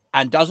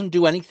and doesn't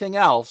do anything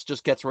else,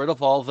 just gets rid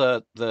of all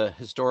the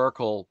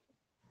historical,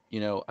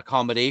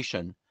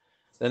 accommodation,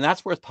 then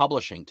that's worth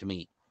publishing to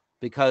me,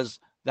 because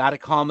that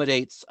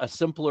accommodates a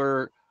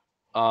simpler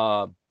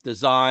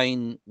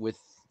design with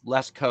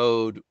less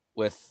code,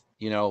 with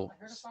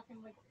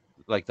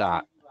like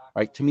that,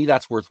 right? To me,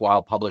 that's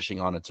worthwhile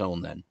publishing on its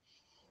own. Then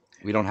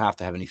we don't have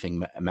to have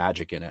anything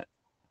magic in it.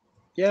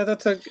 Yeah,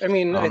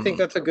 I think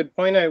that's a good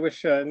point. I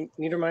wish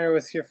Niedermeyer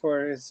was here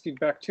for his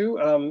feedback too.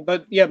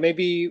 But yeah,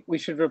 maybe we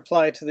should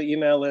reply to the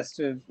email list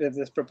of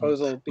this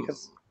proposal,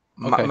 because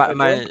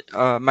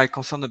my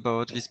concern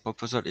about this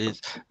proposal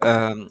is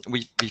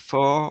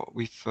before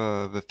with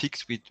the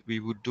fix we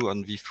would do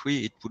on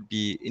v3, it would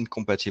be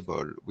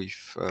incompatible with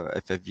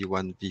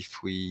FFv1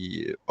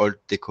 v3 old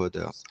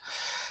decoders,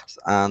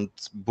 and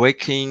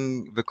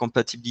breaking the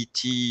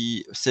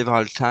compatibility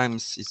several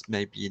times is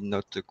maybe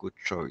not a good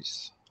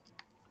choice.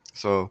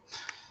 So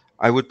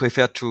I would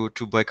prefer to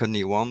break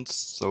only once,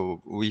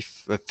 so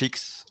with a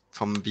fix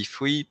from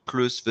v3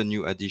 plus the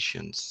new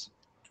additions.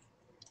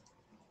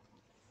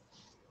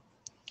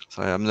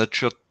 So I'm not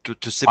sure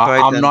to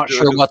separate. I'm not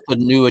sure what the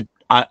new.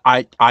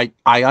 I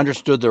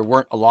understood there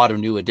weren't a lot of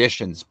new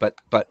additions, but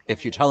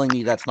if you're telling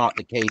me that's not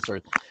the case,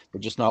 or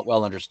they're just not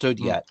well understood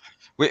yet.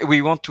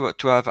 We want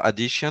to have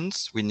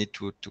additions. We need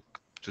to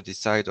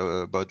decide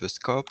about the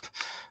scope,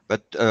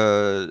 but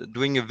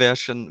doing a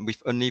version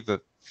with only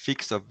the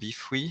fix of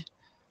v3,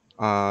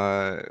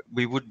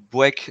 we would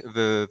break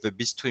the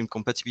bitstream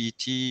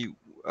compatibility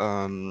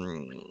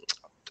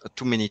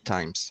too many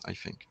times, I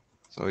think.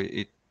 So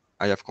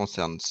I have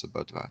concerns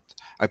about that.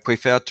 I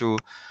prefer to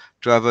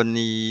have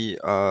only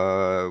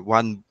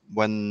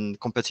one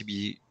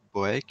compatibility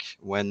break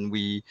when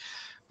we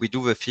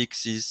do the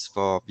fixes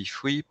for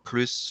v3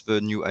 plus the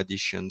new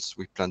additions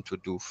we plan to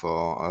do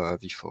for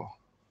v4.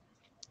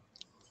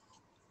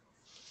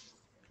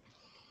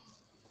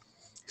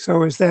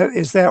 So is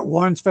that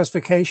one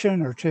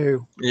specification or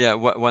two? Yeah,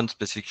 one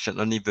specification,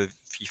 only the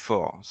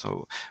v4.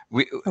 So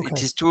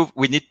it is true.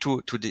 We need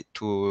to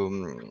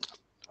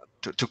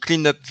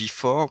clean up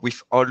v4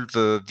 with all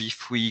the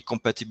v3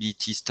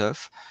 compatibility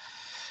stuff,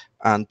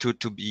 and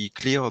to be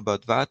clear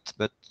about that.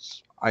 But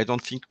I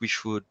don't think we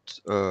should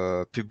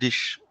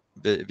publish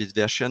this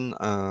version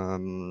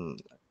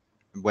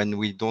when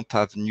we don't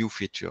have new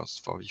features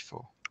for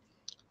v4.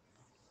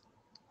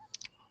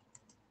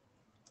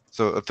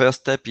 So the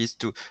first step is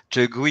to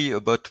agree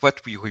about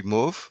what we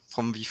remove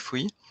from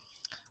v3,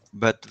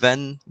 but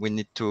then we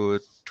need to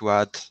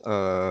add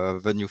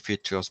the new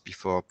features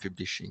before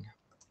publishing.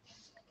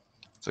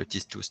 So it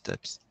is 2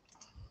 steps.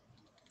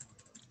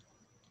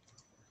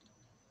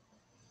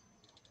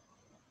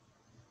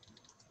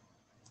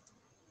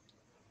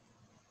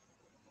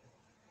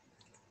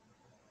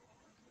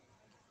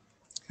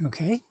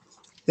 Okay,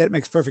 that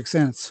makes perfect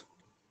sense.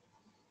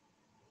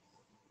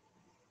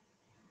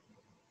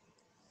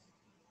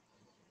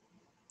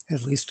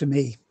 At least to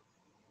me.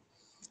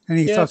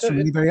 Any thoughts from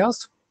anybody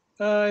else?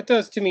 It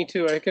does to me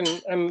too.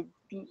 I'm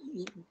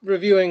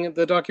reviewing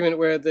the document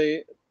where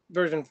the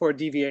version 4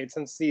 deviates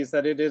and sees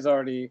that it is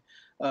already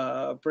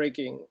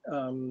breaking.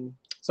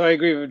 So I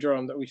agree with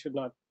Jerome that we should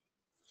not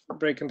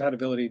break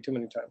compatibility too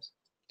many times.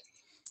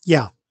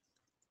 Yeah.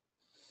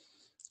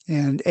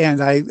 And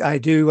I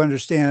do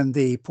understand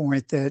the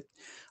point that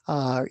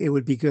it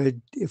would be good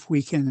if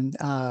we can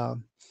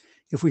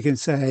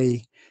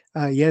say,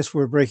 yes,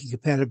 we're breaking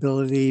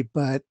compatibility,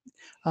 but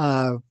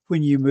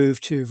when you move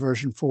to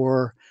version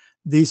 4,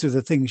 these are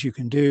the things you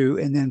can do,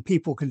 and then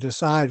people can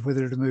decide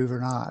whether to move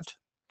or not.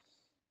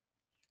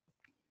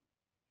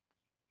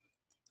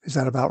 Is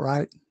that about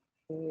right?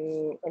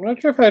 I'm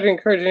not sure if I'd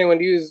encourage anyone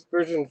to use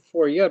version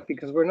 4 yet,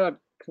 because we're not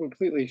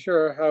completely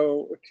sure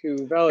how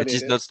to validate it.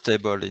 It is not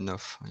stable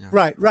enough. Yeah.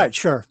 Right,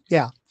 sure,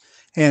 yeah.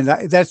 And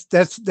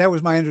that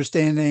was my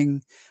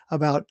understanding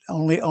about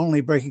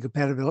only breaking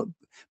compatibility,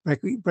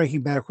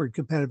 breaking backward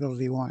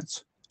compatibility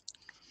once.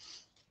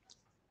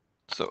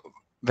 So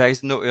there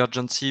is no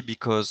urgency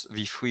because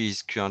v3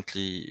 is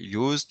currently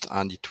used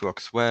and it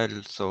works well.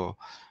 So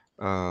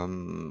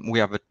we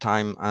have a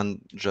time,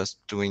 and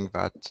just doing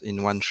that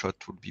in one shot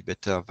would be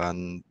better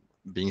than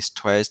being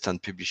stressed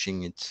and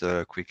publishing it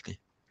quickly,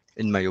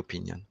 in my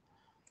opinion.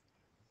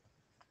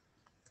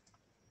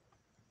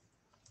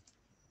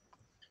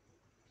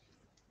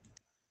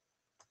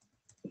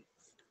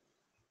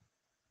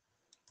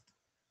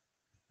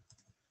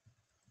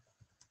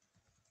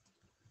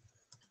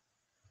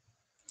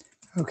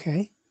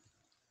 Okay.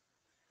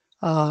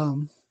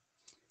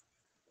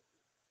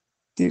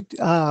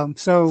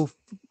 So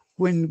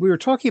when we were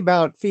talking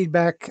about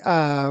feedback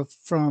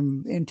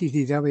from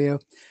NTTW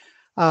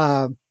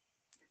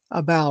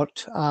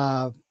about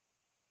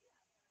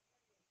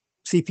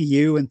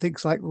CPU and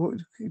things like,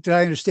 did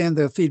I understand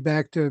the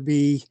feedback to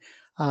be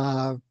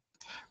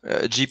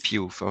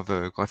GPU for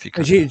the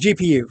graphical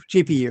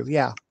GPU,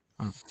 yeah.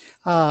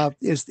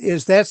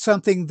 Is that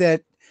something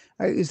that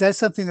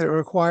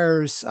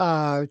requires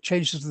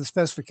changes to the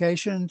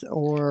specifications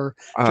or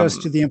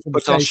just to the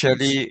implementation?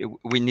 Potentially,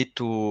 we need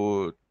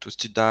to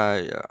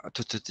study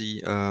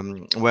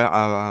where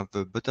are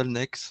the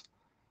bottlenecks,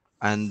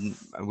 and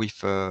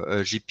with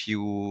a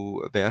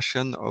GPU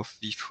version of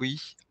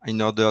V3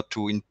 in order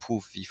to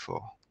improve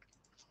V4.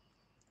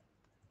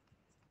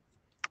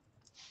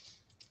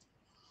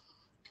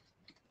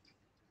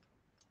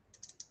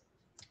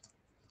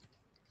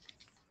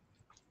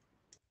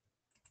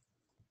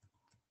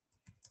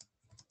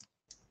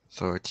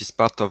 So it is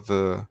part of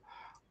the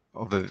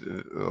work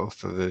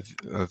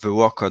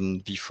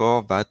on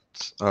V4 that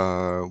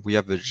we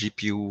have a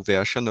GPU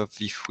version of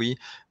V3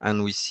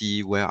 and we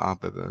see where are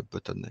the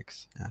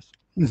bottlenecks. Yes.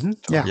 Mm-hmm.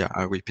 So, yeah,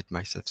 I repeat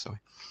myself. Sorry.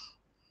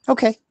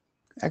 Okay,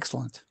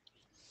 excellent,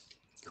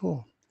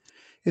 cool.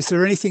 Is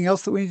there anything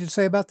else that we need to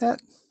say about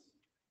that?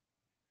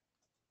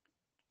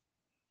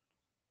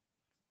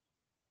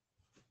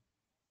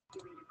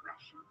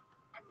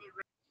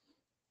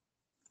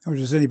 Or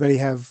does anybody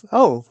have?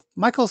 Oh,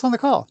 Michael's on the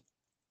call.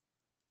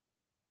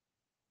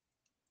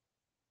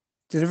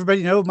 Did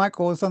everybody know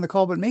Michael was on the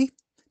call but me?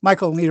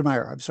 Michael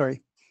Niedermeyer, I'm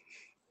sorry.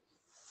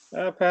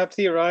 Perhaps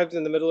he arrived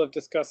in the middle of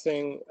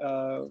discussing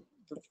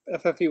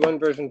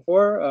FFV1 version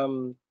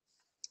 4.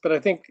 But I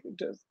think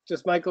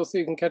just Michael, so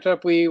you can catch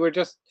up, we were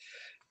just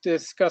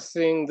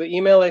discussing the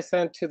email I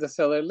sent to the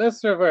CELLAR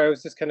listserv where I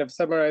was just kind of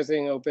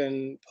summarizing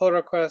open pull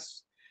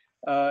requests.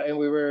 And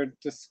we were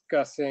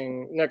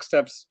discussing next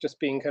steps, just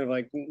being kind of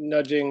like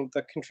nudging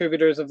the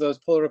contributors of those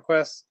pull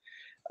requests.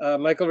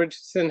 Michael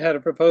Richardson had a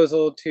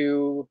proposal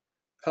to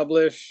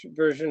publish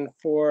version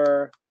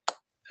 4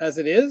 as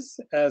it is,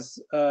 as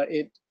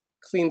it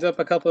cleans up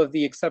a couple of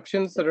the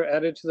exceptions that are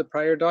added to the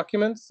prior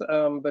documents.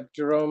 But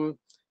Jerome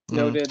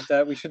noted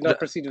that we should not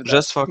proceed with that.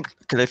 Just for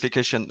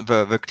clarification,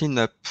 the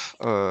cleanup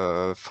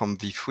from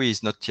V3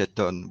 is not yet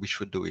done. We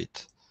should do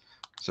it.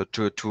 So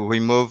to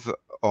remove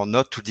or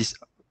not to this,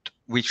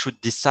 we should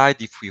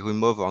decide if we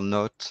remove or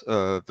not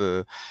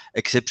the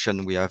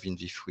exception we have in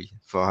V3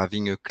 for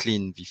having a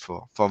clean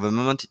V4. For the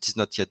moment, it is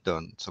not yet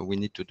done, so we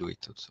need to do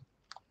it also.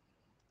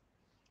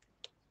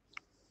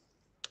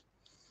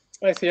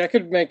 I see. I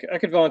could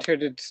volunteer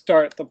to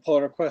start the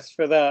pull request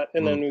for that,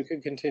 and then we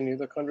could continue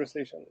the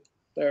conversation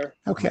there.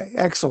 Okay,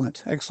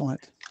 excellent,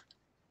 excellent.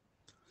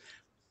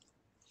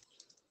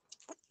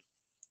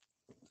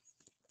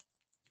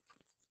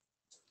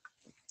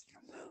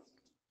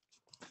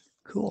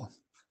 Cool.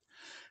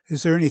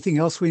 Is there anything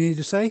else we need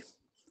to say?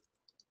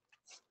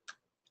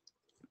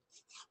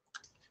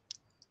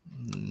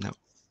 No.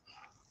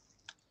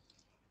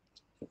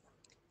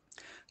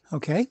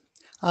 Okay.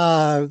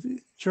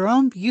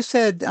 Jerome, you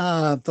said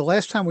the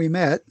last time we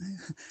met,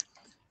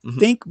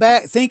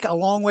 think a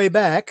long way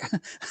back.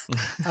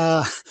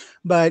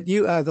 But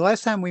you, the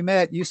last time we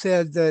met, you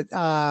said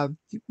that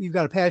you've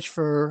got a patch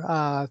for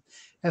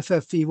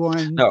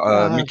FFV1.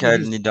 No, Michael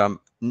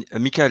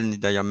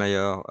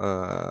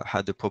Niedermeyer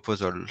had a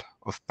proposal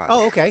of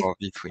patch for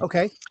V3.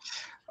 Okay.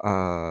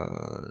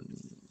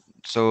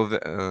 So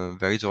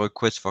there is a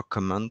request for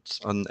comment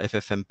on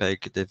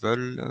FFmpeg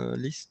devel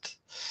list.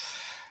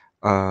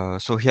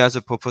 So he has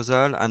a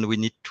proposal, and we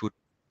need to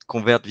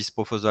convert this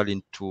proposal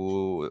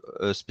into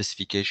a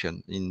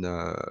specification in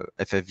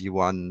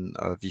FFV1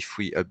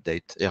 V3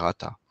 update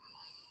errata.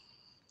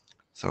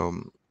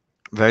 So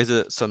there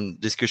is some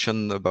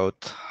discussion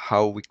about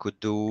how we could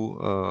do.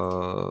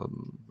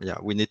 Yeah,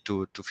 we need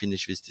to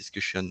finish this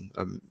discussion.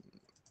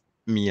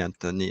 Me and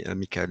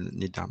Michael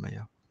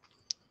Niedermeyer.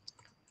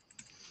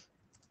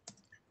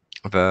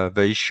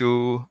 The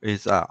issue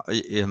is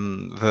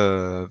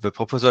the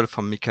proposal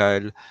from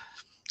Michael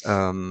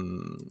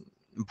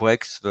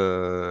breaks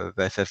the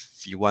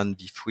FFV1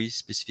 V3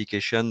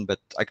 specification, but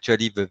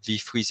actually the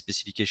V3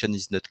 specification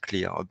is not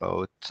clear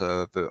about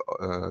the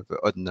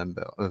odd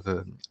number,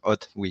 the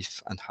odd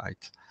width and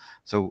height.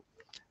 So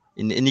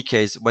in any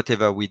case,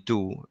 whatever we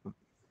do,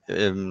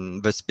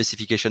 the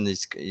specification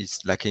is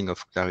lacking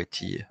of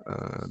clarity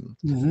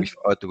with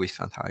odd width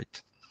and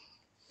height.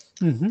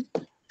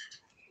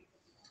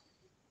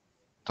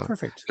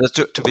 Perfect.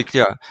 Just to be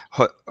clear,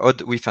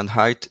 odd width and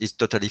height is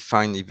totally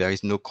fine if there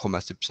is no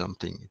chroma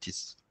subsampling. It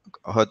is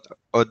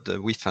odd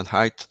width and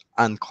height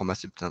and chroma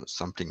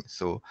subsampling.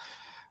 So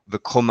the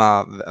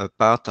chroma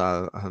part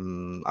are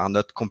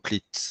not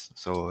complete.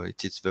 So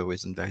it is the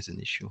reason there is an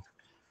issue.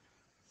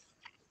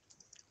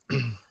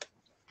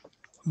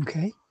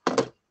 Okay.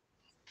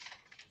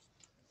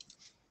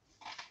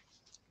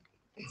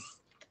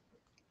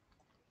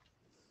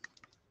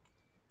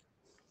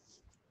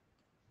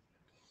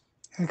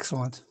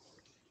 Excellent.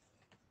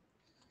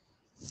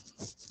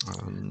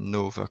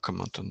 no other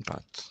comment on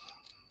that.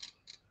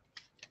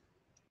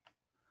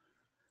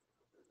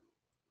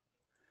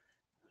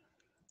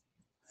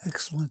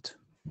 Excellent.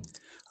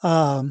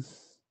 Let's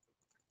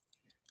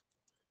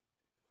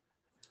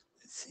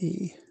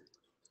see.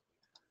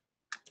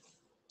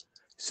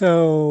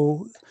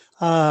 So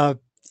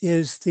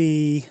is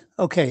the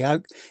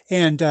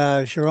and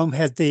Jerome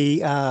had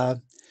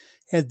the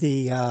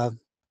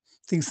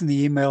things in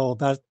the email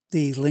about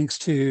the links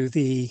to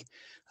the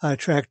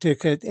track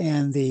ticket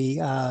and the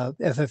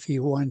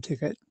FFE1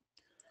 ticket.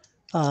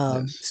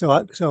 Yes.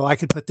 So I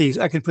could put these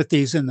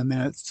in the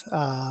minutes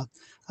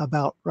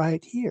about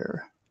right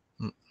here.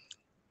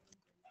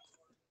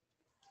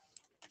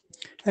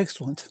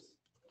 Excellent.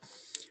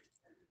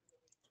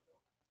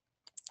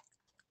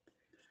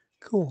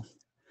 Cool.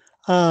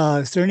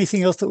 Is there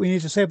anything else that we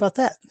need to say about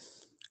that?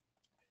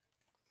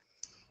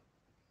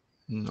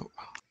 No.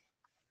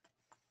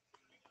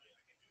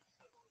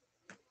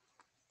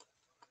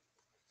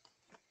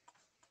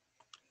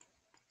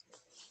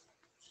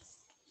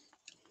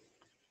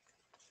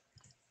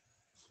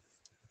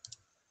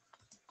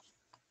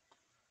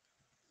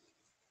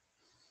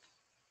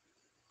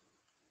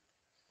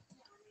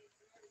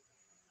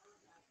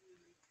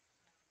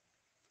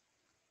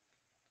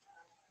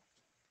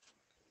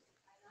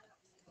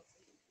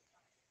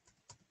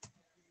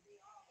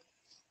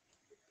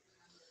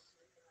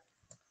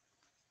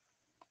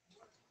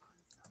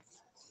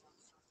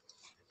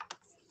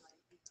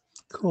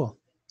 Cool.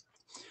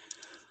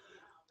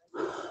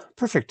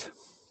 Perfect.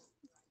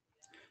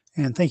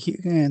 And thank you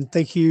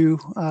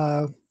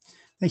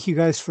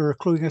guys for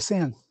cluing us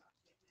in.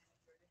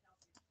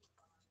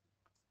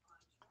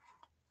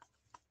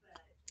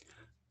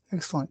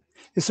 Excellent.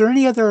 Is there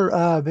any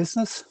other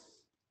business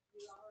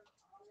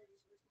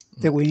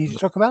that we need to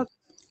talk about?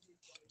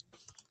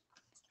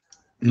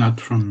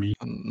 Not from me.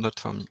 Not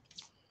from me.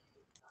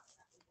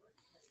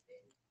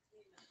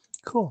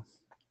 Cool.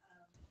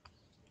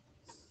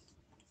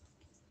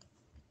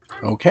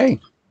 Okay.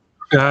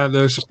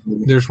 There's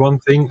one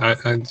thing.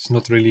 It's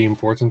not really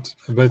important,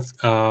 but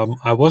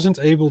I wasn't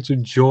able to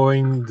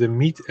join the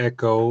Meet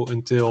Echo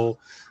until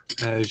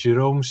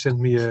Jerome sent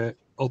me an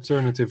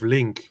alternative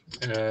link.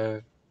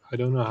 I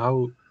don't know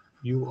how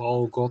you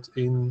all got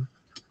in.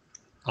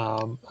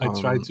 I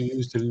tried to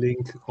use the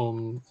link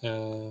on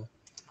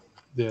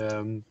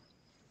the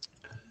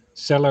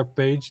Cellar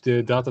page,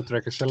 the data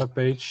tracker Cellar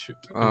page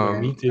under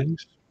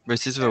meetings.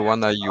 This is the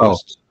one I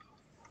used.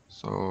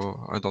 So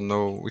I don't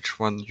know which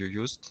one you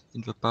used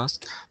in the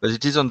past, but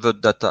it is on the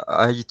data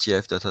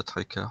IETF data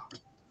tracker.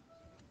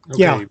 Okay,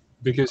 yeah,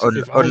 because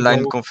if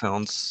online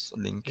conference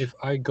link. If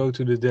I go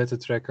to the data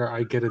tracker,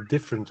 I get a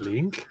different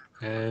link,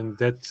 and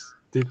that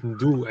didn't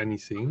do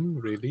anything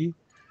really.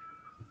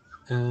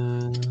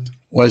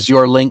 Was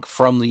your link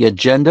from the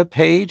agenda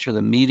page or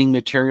the meeting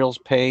materials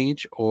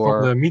page,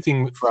 or from the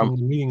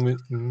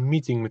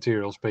meeting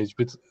materials page?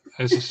 But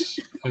as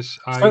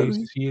I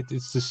see it,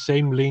 it's the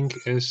same link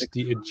as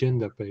the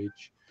agenda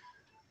page.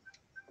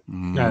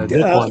 Yeah,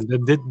 that one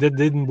that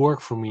didn't work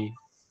for me.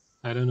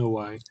 I don't know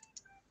why.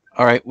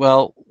 All right,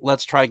 well,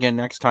 let's try again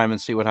next time and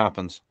see what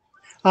happens.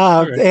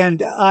 Right.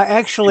 And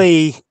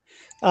actually,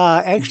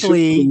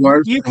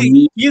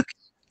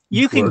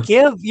 you can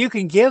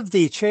give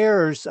the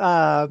chairs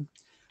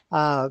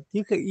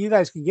you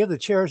guys can give the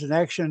chairs an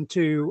action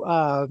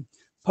to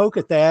poke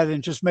at that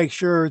and just make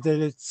sure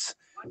that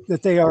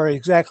they are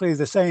exactly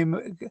the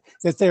same,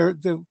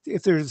 that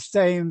if they're the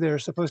same, they're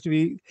supposed to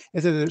be,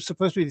 if they're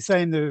supposed to be the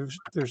same, they're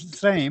the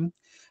same.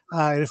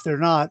 If they're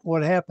not,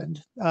 what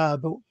happened?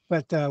 But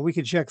we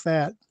can check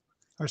that.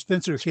 Or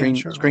Spencer can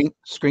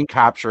screen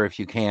capture if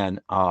you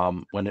can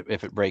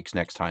if it breaks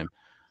next time.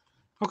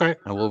 Okay.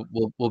 And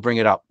we'll bring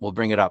it up. We'll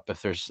bring it up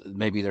if there's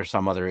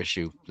some other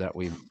issue that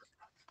we've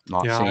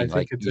not seen.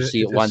 Like you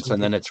see it once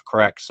and then it's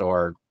corrects,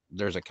 or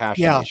there's a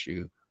caching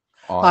issue.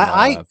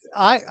 I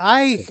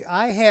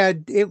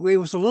had it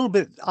was a little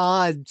bit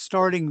odd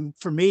starting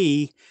for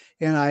me,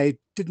 and I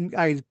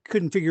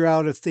couldn't figure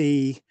out if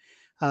the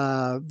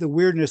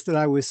weirdness that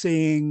I was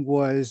seeing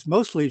was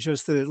mostly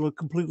just that it looked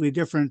completely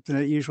different than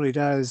it usually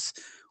does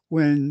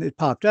when it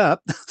popped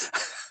up.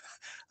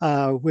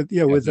 With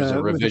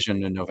a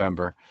revision in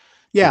November.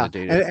 Yeah,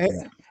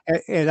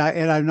 and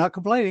I'm not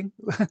complaining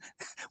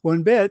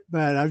one bit,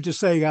 but I'm just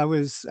saying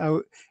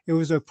it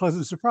was a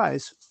pleasant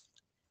surprise.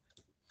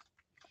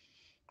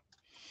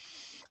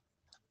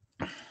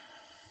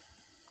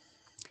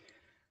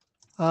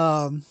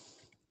 That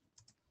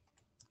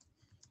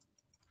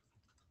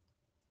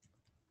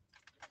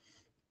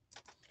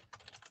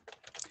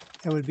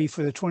would be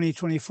for the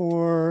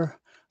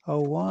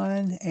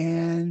 2024-01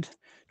 and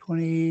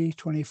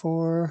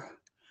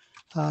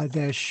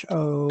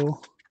 2024-0.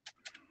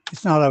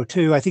 It's not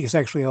 02. I think it's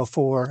actually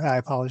 04. I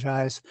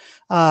apologize.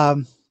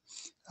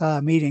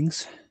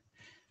 Meetings.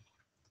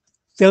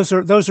 Those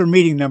are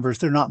meeting numbers.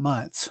 They're not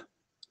months.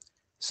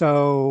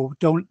 So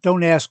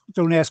don't ask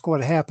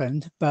what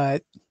happened,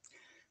 but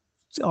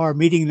our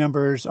meeting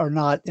numbers are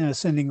not in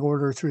ascending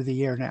order through the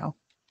year now,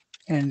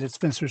 and it's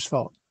Spencer's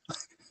fault.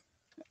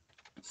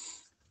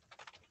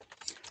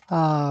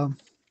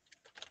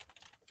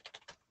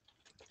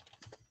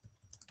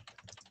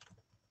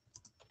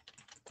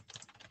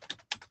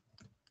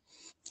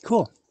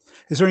 Cool.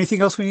 Is there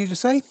anything else we need to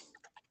say?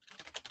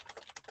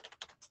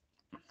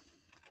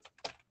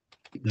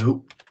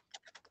 Nope.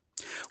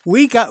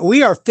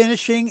 We are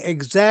finishing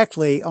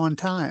exactly on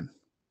time.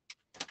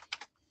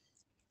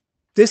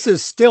 This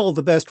is still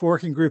the best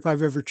working group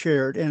I've ever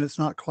chaired, and it's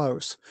not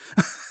close.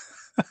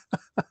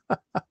 All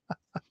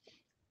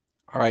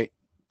right.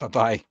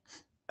 Bye-bye.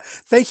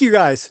 Thank you,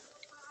 guys.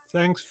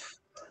 Thanks.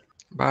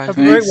 Bye. Have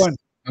a great one.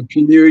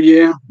 Happy New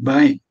Year.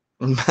 Bye.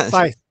 Bye.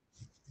 Bye.